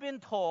just been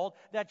told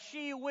that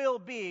she will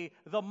be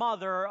the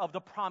mother of the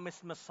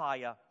promised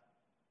Messiah.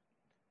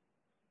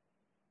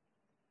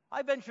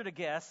 I venture to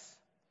guess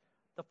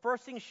the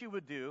first thing she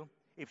would do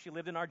if she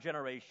lived in our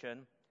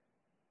generation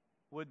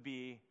would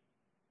be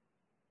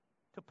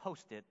to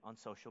post it on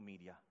social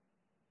media.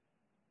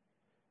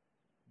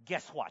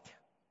 Guess what?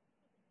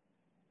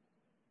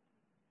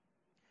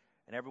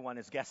 And everyone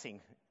is guessing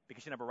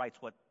because she never writes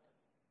what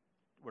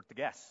we're to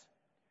guess.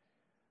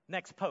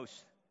 Next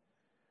post.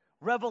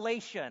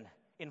 Revelation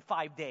in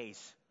 5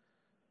 days.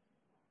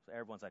 So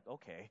everyone's like,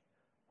 okay,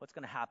 what's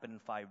going to happen in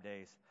 5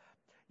 days?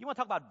 You want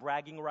to talk about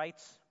bragging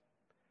rights?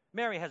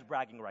 Mary has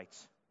bragging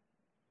rights,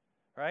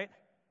 right?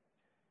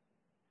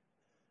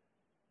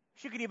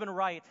 She could even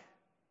write,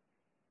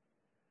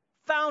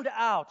 found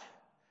out,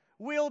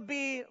 will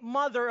be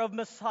mother of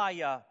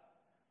Messiah,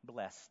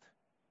 blessed.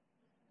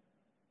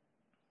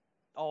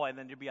 Oh, and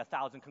then there'd be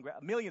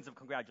millions of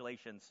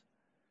congratulations.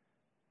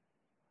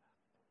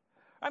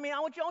 I mean, I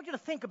want you to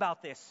think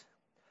about this.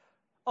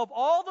 Of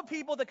all the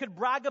people that could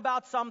brag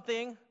about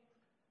something,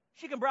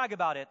 she can brag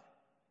about it.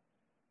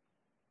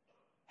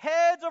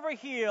 Heads over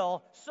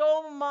heel,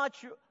 so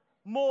much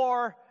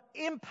more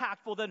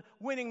impactful than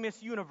winning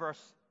Miss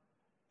Universe.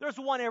 There's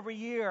one every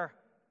year.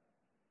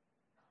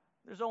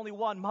 There's only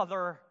one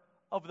mother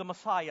of the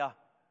Messiah.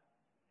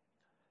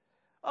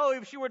 Oh,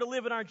 if she were to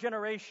live in our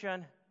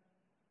generation,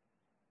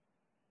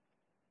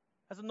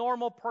 as a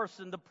normal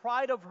person, the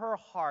pride of her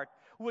heart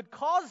would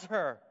cause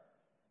her,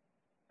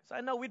 because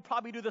I know we'd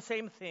probably do the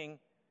same thing,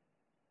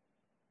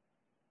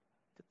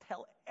 to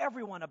tell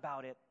everyone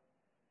about it.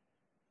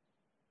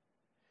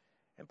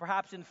 And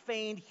perhaps in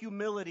feigned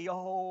humility,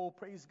 oh,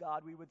 praise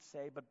God, we would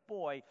say, but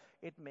boy,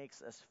 it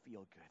makes us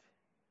feel good.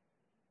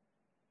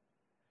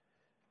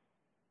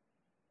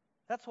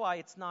 That's why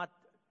it's not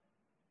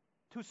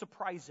too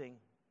surprising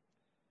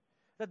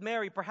that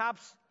Mary,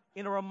 perhaps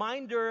in a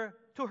reminder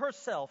to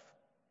herself,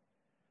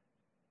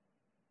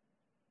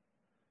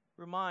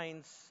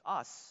 reminds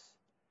us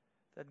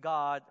that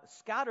God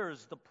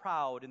scatters the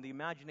proud in the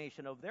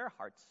imagination of their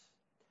hearts.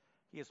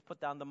 He has put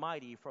down the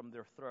mighty from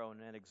their throne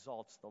and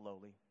exalts the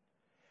lowly.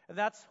 And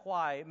that's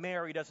why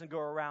Mary doesn't go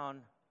around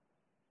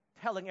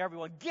telling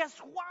everyone, guess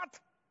what?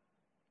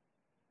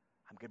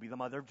 I'm going to be the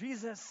mother of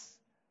Jesus.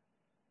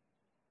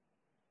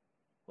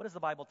 What does the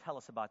Bible tell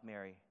us about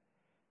Mary?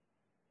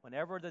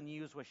 Whenever the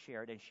news was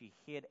shared and she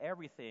hid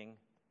everything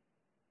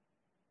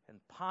and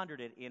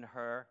pondered it in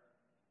her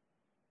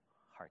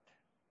heart.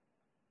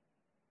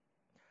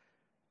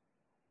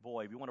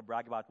 Boy, if you want to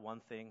brag about one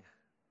thing,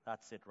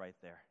 that's it right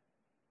there.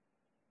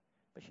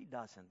 But she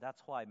doesn't.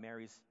 That's why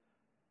Mary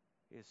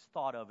is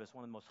thought of as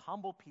one of the most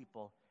humble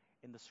people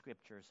in the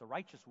Scriptures, a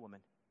righteous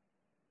woman.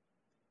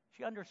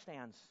 She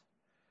understands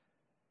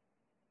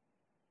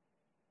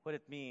what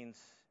it means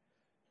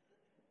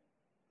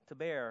to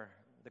bear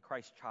the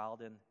Christ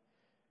child, and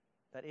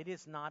that it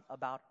is not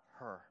about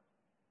her.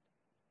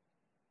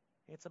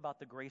 It's about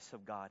the grace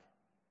of God.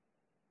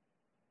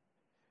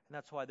 And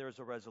that's why there's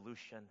a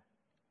resolution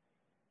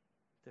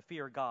to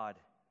fear God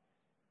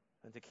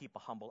and to keep a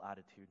humble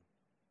attitude.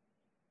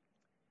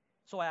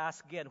 So I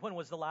ask again, when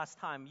was the last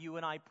time you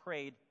and I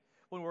prayed,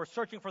 when we were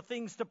searching for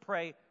things to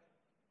pray,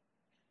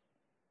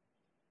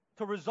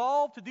 to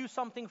resolve to do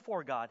something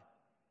for God,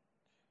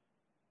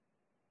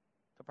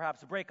 to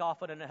perhaps break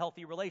off an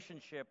unhealthy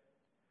relationship,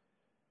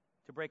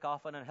 to break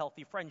off an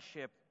unhealthy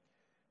friendship,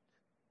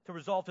 to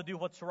resolve to do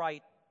what's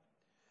right,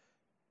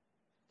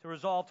 to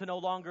resolve to no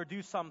longer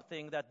do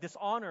something that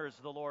dishonors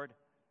the Lord?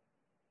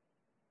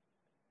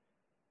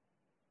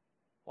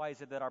 Why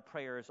is it that our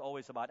prayer is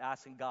always about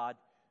asking God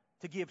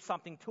to give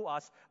something to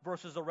us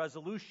versus a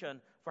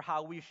resolution for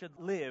how we should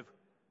live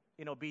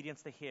in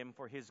obedience to Him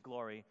for His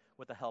glory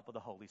with the help of the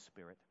Holy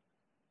Spirit?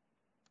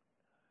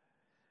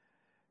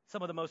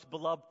 Some of the most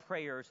beloved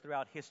prayers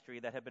throughout history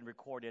that have been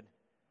recorded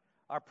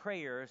are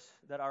prayers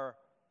that are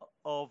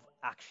of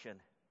action.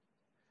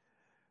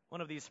 One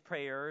of these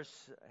prayers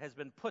has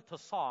been put to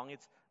song.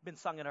 It's been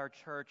sung in our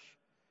church.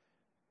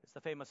 It's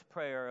the famous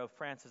prayer of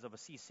Francis of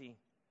Assisi.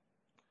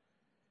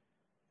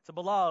 It's a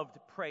beloved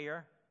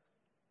prayer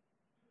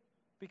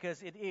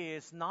because it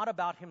is not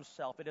about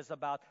himself. It is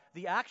about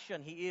the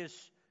action he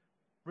is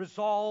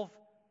resolved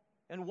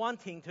and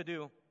wanting to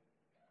do.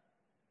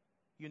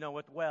 You know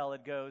it well.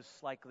 It goes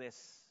like this.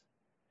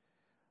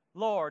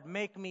 Lord,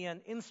 make me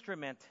an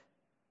instrument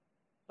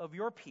of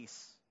your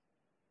peace.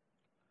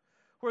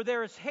 Where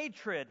there is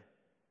hatred,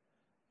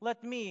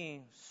 let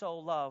me sow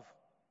love.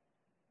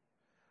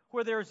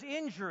 Where there is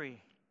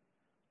injury,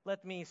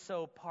 let me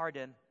sow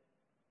pardon.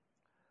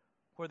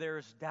 Where there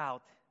is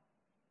doubt,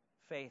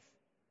 faith.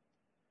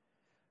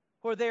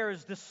 Where there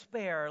is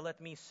despair, let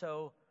me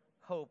sow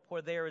hope.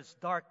 Where there is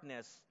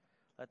darkness,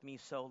 let me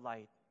sow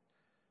light.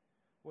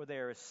 Where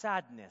there is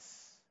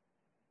sadness,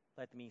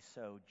 let me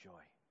sow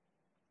joy.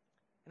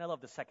 And I love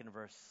the second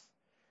verse.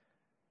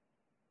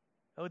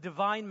 O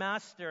divine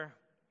Master,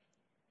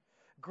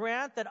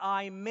 grant that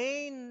I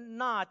may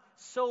not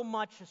so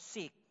much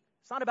seek.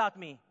 It's not about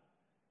me.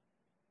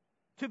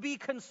 To be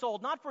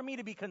consoled, not for me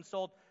to be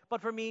consoled,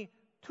 but for me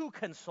to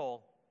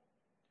console.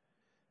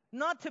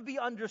 Not to be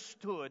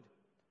understood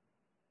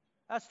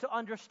as to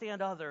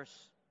understand others.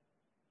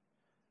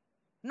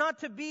 Not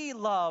to be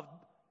loved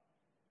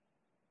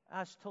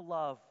as to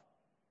love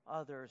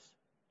others.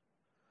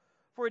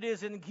 For it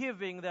is in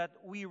giving that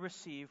we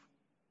receive.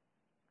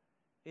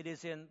 It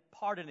is in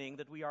pardoning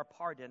that we are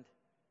pardoned.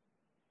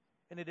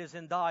 And it is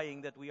in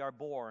dying that we are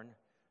born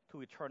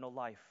to eternal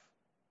life.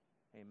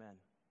 Amen.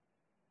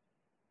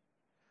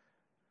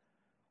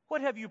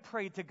 What have you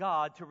prayed to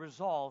God to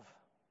resolve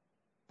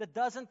that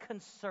doesn't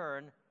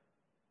concern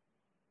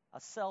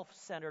a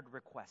self-centered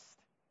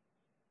request?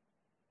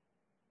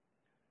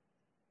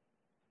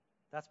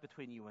 That's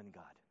between you and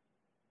God.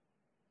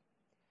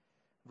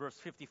 Verse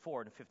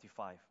 54 and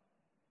 55.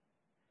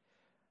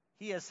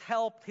 He has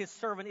helped his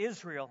servant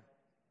Israel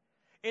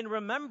in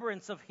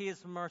remembrance of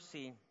his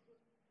mercy,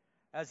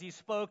 as he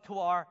spoke to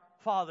our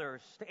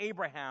fathers, to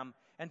Abraham,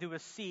 and to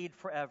his seed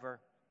forever.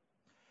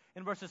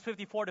 In verses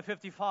 54 to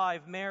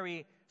 55,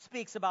 Mary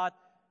speaks about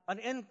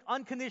an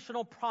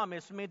unconditional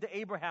promise made to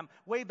Abraham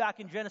way back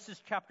in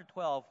Genesis chapter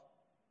 12.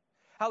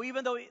 How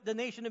even though the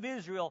nation of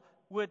Israel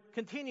would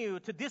continue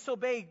to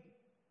disobey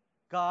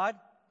God,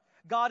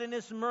 God in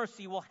his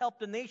mercy will help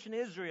the nation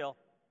Israel.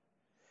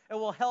 It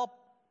will help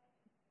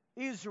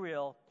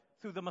Israel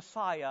through the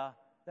Messiah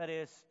that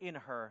is in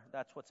her.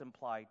 That's what's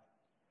implied.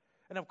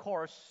 And of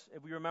course,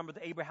 if we remember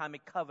the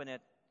Abrahamic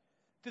covenant,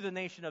 to the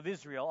nation of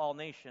Israel, all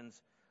nations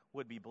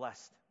would be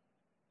blessed.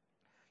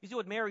 You see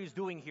what Mary is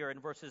doing here in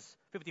verses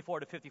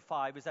 54 to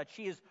 55 is that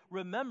she is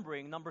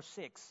remembering, number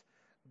 6,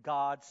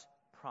 God's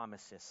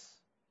promises.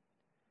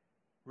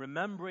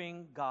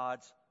 Remembering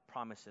God's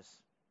promises.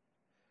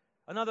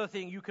 Another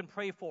thing you can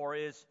pray for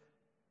is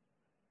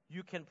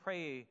you can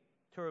pray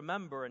to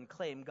remember and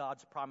claim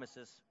God's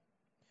promises.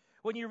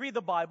 When you read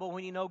the Bible,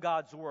 when you know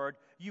God's Word,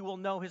 you will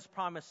know His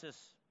promises.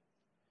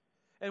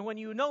 And when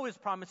you know His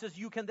promises,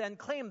 you can then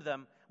claim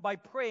them by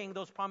praying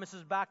those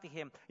promises back to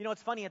Him. You know,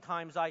 it's funny at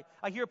times, I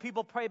hear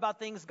people pray about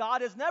things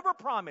God has never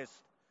promised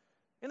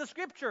in the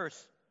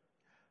Scriptures.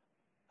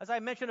 As I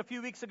mentioned a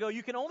few weeks ago,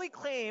 you can only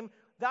claim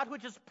that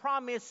which is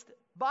promised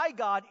by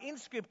God in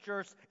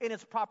Scriptures in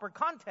its proper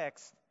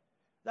context.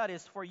 That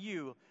is for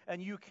you,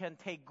 and you can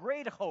take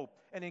great hope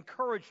and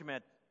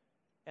encouragement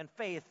and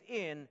faith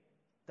in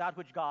that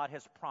which God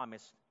has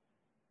promised.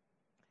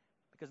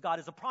 Because God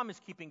is a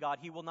promise-keeping God.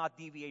 He will not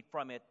deviate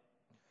from it.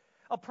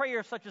 A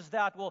prayer such as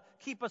that will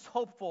keep us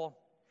hopeful.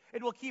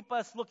 It will keep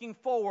us looking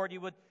forward. It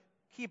would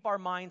keep our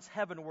minds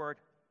heavenward.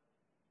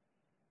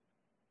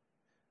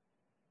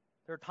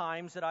 There are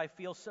times that I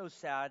feel so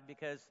sad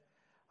because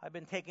I've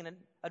been taken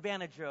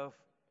advantage of.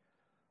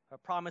 Our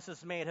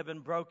promises made have been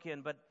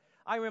broken, but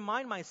I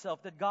remind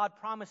myself that God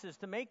promises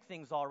to make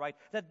things all right,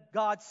 that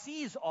God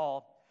sees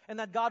all, and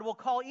that God will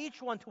call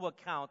each one to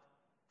account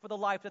for the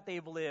life that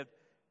they've lived.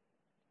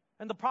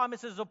 And the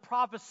promises of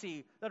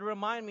prophecy that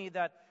remind me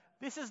that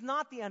this is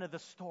not the end of the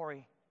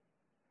story.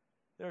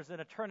 There's an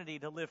eternity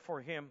to live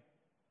for Him.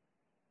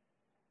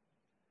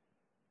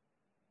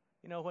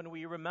 You know, when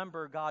we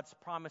remember God's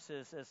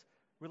promises as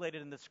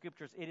related in the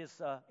Scriptures, it is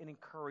an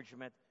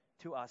encouragement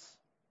to us.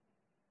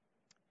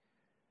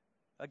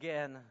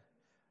 Again,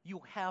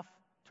 you have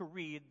to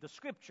read the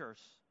Scriptures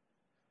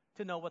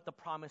to know what the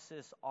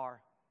promises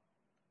are.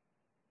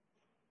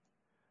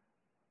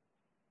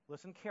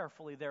 Listen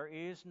carefully. There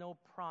is no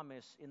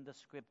promise in the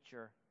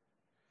Scripture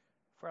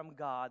from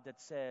God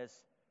that says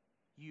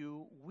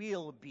you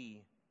will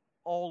be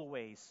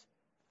always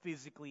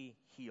physically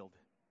healed.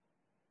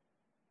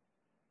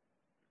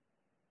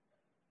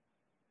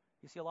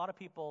 You see, a lot of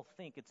people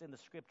think it's in the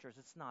Scriptures.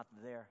 It's not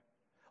there.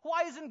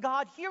 Why isn't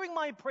God hearing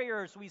my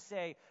prayers, we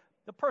say?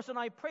 The person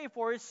I pray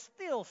for is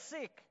still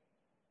sick.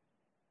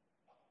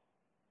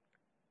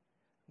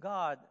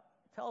 God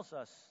tells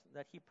us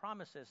that He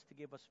promises to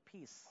give us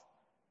peace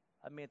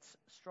amidst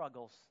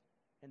struggles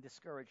and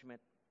discouragement.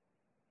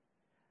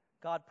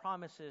 God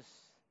promises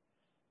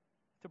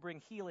to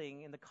bring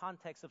healing in the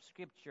context of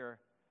Scripture,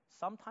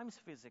 sometimes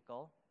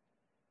physical,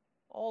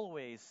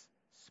 always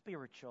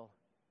spiritual,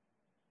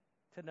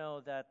 to know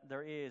that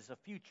there is a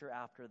future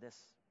after this.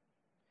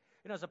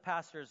 You know, as a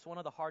pastor, it's one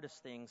of the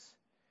hardest things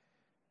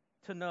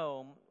to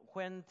know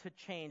when to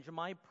change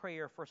my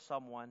prayer for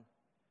someone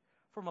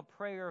from a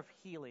prayer of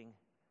healing,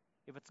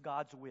 if it's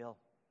God's will,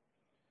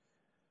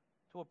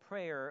 to a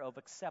prayer of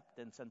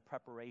acceptance and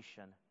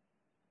preparation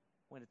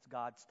when it's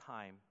God's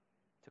time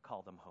to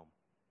call them home.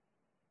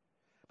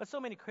 But so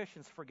many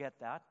Christians forget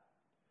that.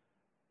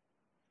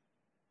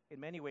 In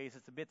many ways,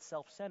 it's a bit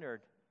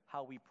self-centered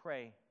how we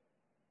pray.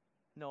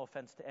 No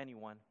offense to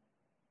anyone.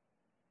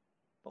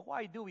 But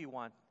why do we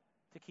want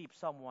to keep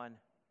someone,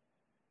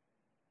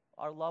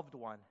 our loved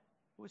one,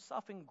 who is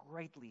suffering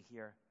greatly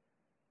here,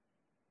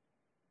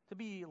 to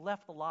be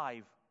left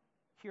alive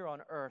here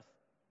on earth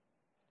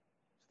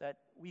so that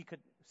we could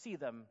see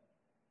them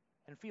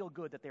and feel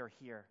good that they're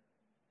here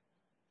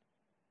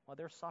while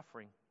they're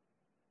suffering?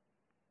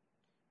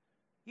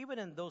 even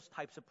in those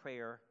types of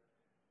prayer,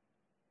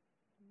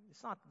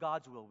 it's not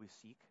God's will we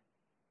seek.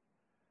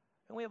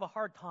 And we have a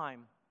hard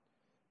time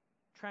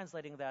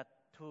translating that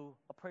to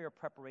a prayer of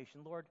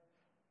preparation. Lord,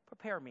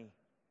 prepare me,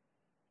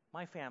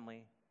 my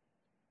family,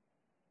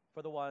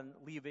 for the one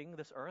leaving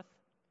this earth,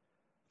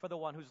 for the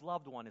one whose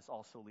loved one is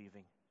also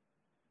leaving.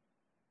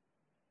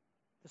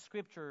 The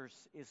Scriptures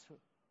is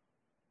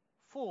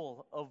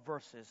full of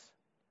verses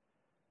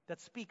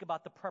that speak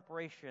about the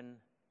preparation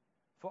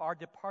for our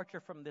departure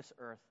from this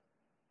earth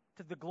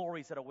to the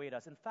glories that await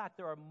us. In fact,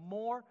 there are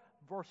more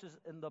verses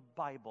in the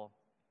Bible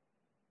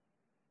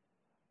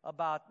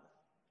about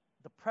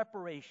the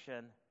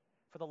preparation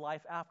for the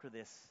life after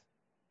this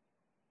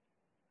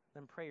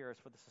than prayers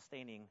for the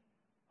sustaining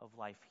of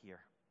life here.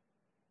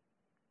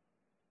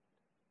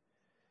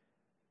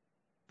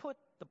 Put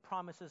the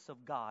promises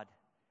of God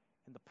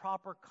in the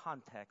proper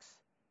context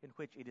in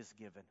which it is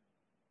given.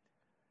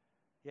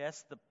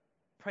 Yes, the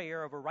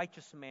prayer of a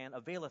righteous man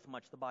availeth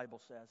much, the Bible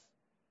says.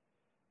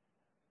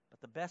 But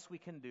the best we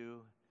can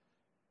do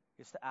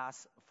is to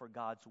ask for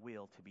God's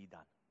will to be done.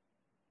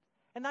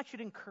 And that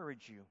should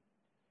encourage you.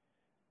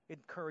 It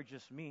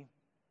encourages me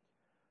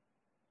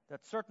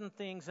that certain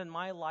things in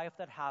my life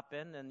that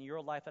happen and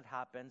your life that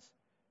happens,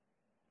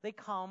 they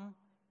come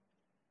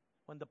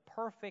when the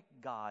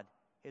perfect God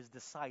has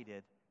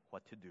decided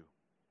what to do.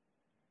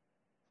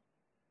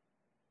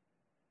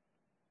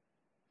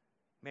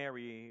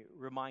 Mary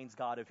reminds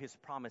God of his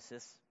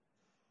promises.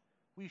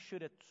 We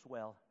should as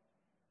well.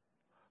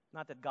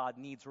 Not that God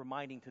needs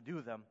reminding to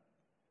do them,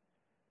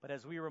 but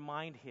as we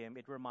remind him,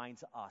 it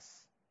reminds us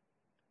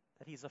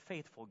that he's a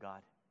faithful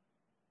God.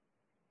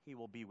 He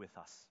will be with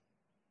us.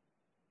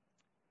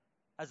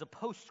 As a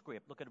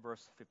postscript, look at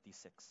verse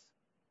 56.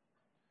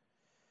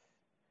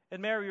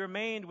 And Mary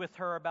remained with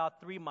her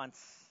about 3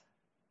 months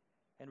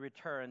and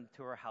returned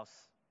to her house.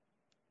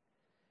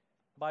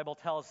 The Bible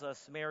tells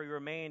us Mary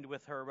remained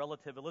with her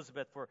relative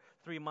Elizabeth for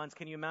 3 months.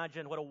 Can you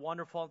imagine what a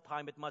wonderful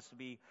time it must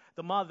be?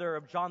 The mother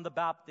of John the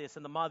Baptist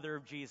and the mother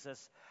of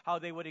Jesus, how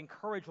they would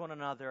encourage one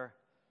another,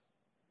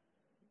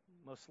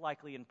 most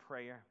likely in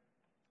prayer.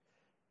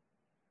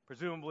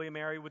 Presumably,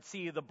 Mary would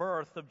see the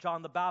birth of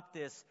John the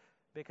Baptist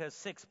because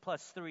 6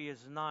 plus 3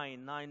 is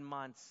 9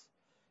 months.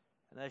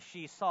 And as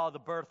she saw the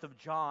birth of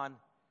John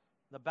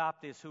the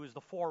Baptist, who is the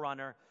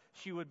forerunner,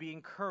 she would be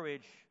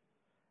encouraged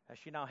as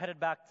she now headed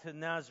back to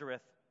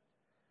Nazareth,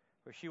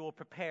 where she will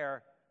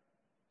prepare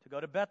to go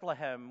to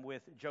Bethlehem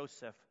with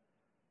Joseph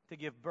to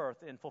give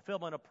birth in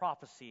fulfillment of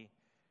prophecy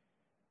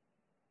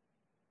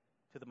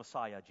to the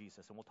Messiah,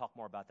 Jesus. And we'll talk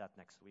more about that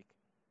next week.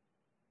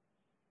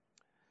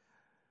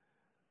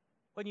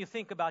 When you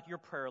think about your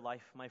prayer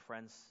life, my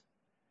friends,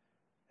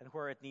 and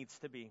where it needs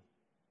to be,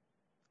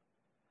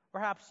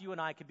 perhaps you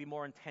and I could be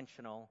more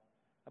intentional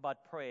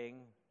about praying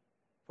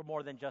for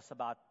more than just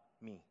about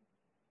me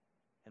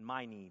and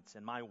my needs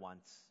and my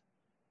wants.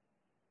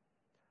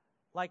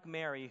 Like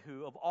Mary,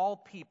 who of all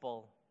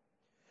people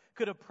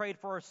could have prayed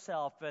for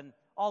herself and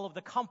all of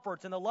the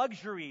comforts and the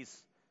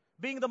luxuries,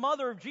 being the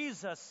mother of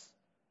Jesus.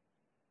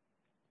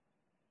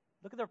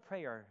 Look at their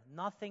prayer.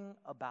 Nothing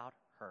about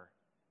her.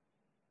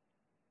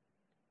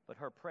 But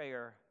her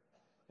prayer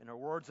and her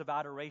words of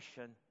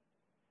adoration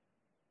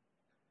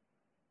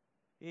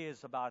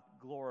is about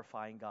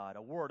glorifying God,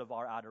 a word of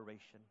our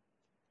adoration.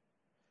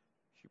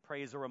 She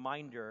prays a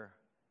reminder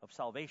of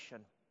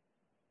salvation.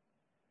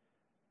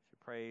 She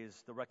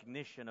prays the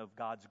recognition of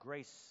God's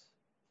grace,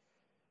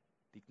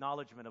 the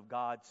acknowledgement of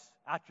God's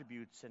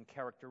attributes and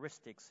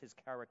characteristics, his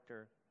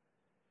character.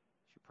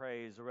 She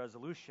prays a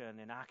resolution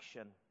in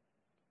action.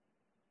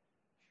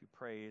 She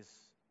prays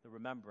the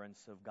remembrance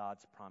of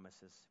God's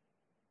promises.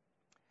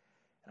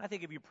 And I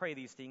think if you pray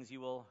these things, you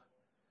will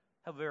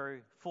have a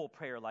very full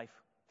prayer life.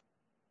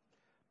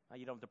 Now,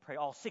 you don't have to pray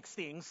all 6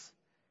 things,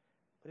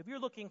 but if you're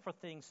looking for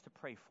things to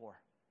pray for,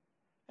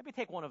 maybe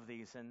take one of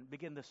these and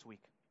begin this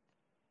week.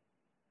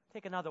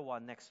 Take another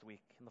one next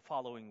week and the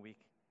following week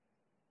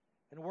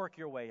and work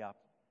your way up.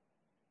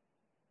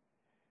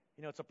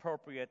 You know, it's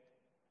appropriate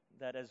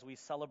that as we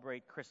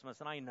celebrate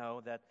Christmas, and I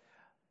know that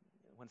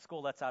when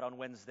school lets out on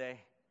Wednesday,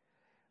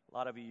 a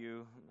lot of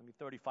you, maybe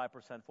 35%,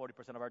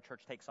 40% of our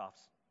church takes off.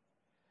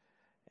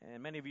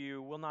 And many of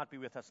you will not be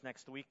with us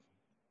next week.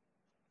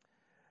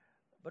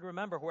 But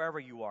remember, wherever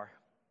you are,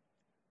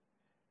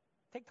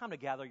 take time to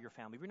gather your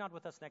family. If you're not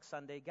with us next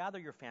Sunday, gather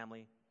your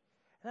family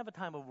and have a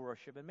time of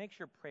worship and make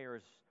sure prayer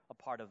is a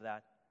part of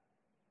that.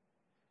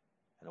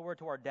 And a word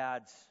to our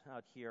dads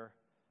out here.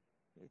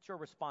 It's your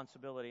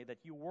responsibility that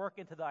you work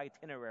into the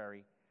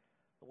itinerary,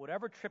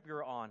 whatever trip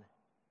you're on,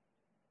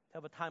 to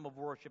have a time of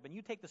worship, and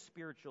you take the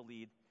spiritual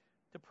lead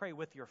to pray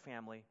with your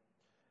family.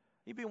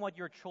 If you want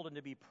your children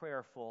to be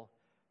prayerful,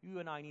 you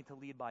and I need to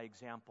lead by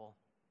example.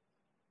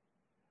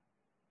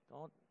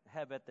 Don't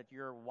have it that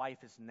your wife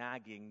is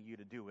nagging you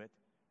to do it.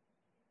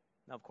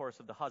 Now, of course,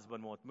 if the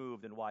husband won't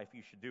move, then wife,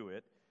 you should do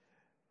it.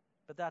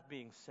 But that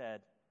being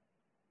said,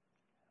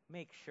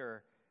 make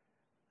sure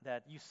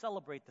that you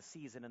celebrate the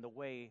season in the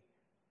way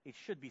it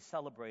should be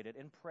celebrated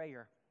in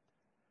prayer.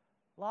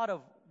 A lot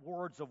of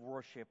words of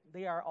worship.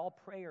 They are all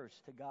prayers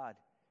to God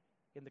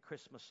in the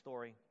Christmas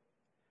story.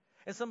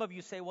 And some of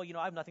you say, well,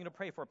 I have nothing to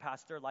pray for,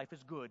 Pastor. Life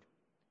is good.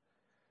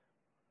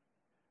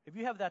 If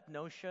you have that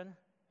notion,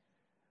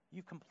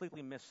 you've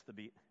completely missed the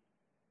beat.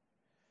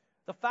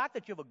 The fact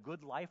that you have a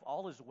good life,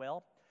 all is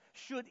well,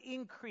 should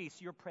increase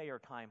your prayer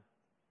time.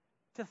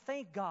 To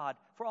thank God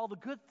for all the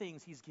good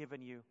things He's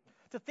given you.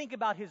 To think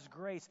about His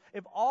grace.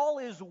 If all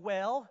is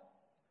well,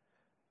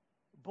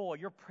 boy,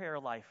 your prayer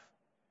life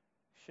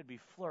should be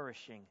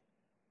flourishing.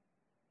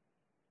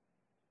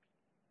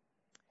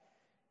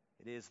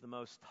 It is the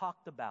most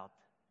talked about,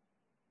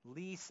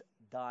 least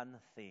done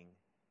thing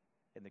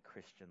in the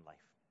Christian life.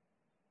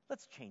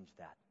 Let's change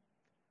that.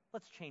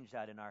 Let's change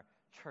that in our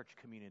church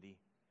community.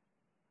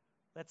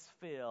 Let's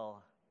fill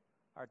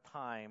our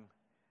time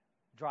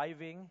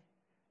driving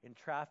in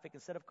traffic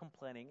instead of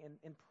complaining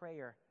in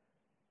prayer.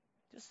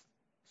 Just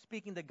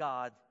speaking to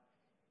God,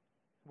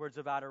 words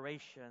of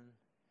adoration,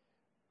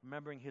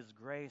 remembering His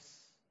grace,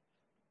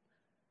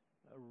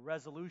 a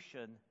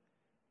resolution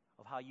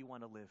of how you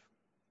want to live.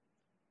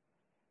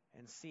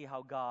 And see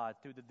how God,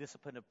 through the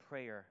discipline of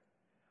prayer,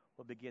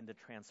 will begin to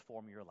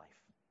transform your life.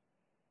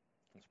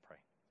 Let's pray.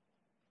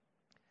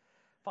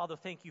 Father,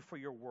 thank you for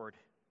your word.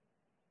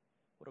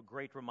 What a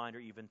great reminder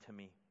even to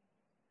me.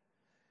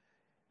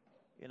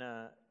 In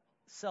a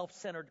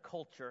self-centered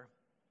culture,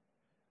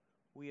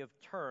 we have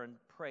turned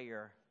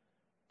prayer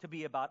to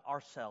be about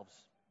ourselves,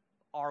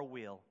 our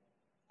will,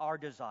 our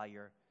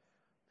desire,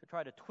 to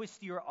try to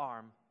twist your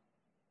arm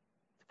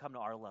to come to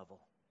our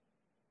level.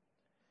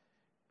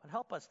 But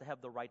help us to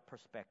have the right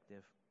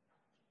perspective,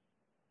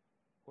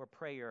 where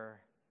prayer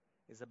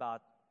is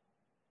about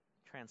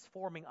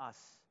transforming us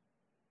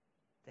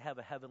to have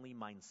a heavenly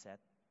mindset.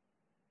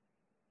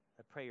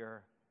 That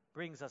prayer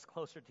brings us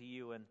closer to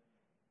you and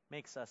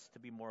makes us to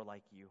be more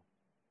like you.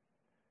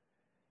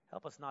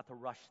 Help us not to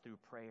rush through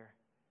prayer,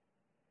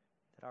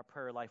 that our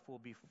prayer life will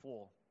be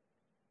full.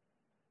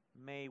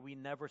 May we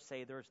never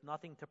say there's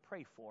nothing to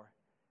pray for,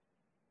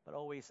 but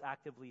always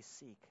actively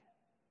seek,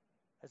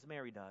 as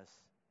Mary does,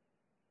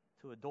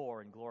 to adore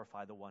and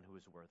glorify the one who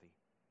is worthy.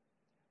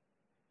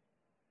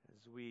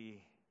 As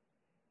we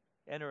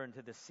enter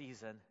into this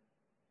season,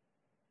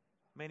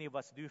 many of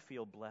us do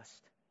feel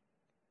blessed,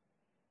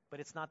 but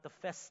it's not the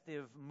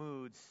festive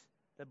moods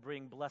that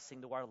bring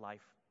blessing to our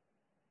life.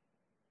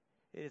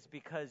 It is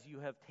because you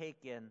have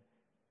taken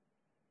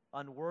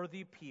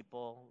unworthy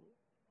people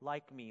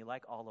like me,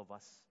 like all of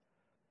us,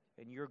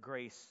 and your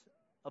grace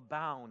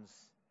abounds,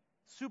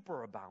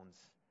 superabounds,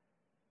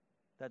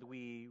 that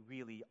we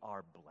really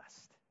are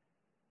blessed.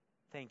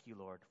 Thank you,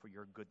 Lord, for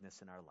your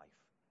goodness in our life.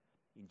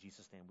 In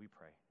Jesus' name we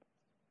pray.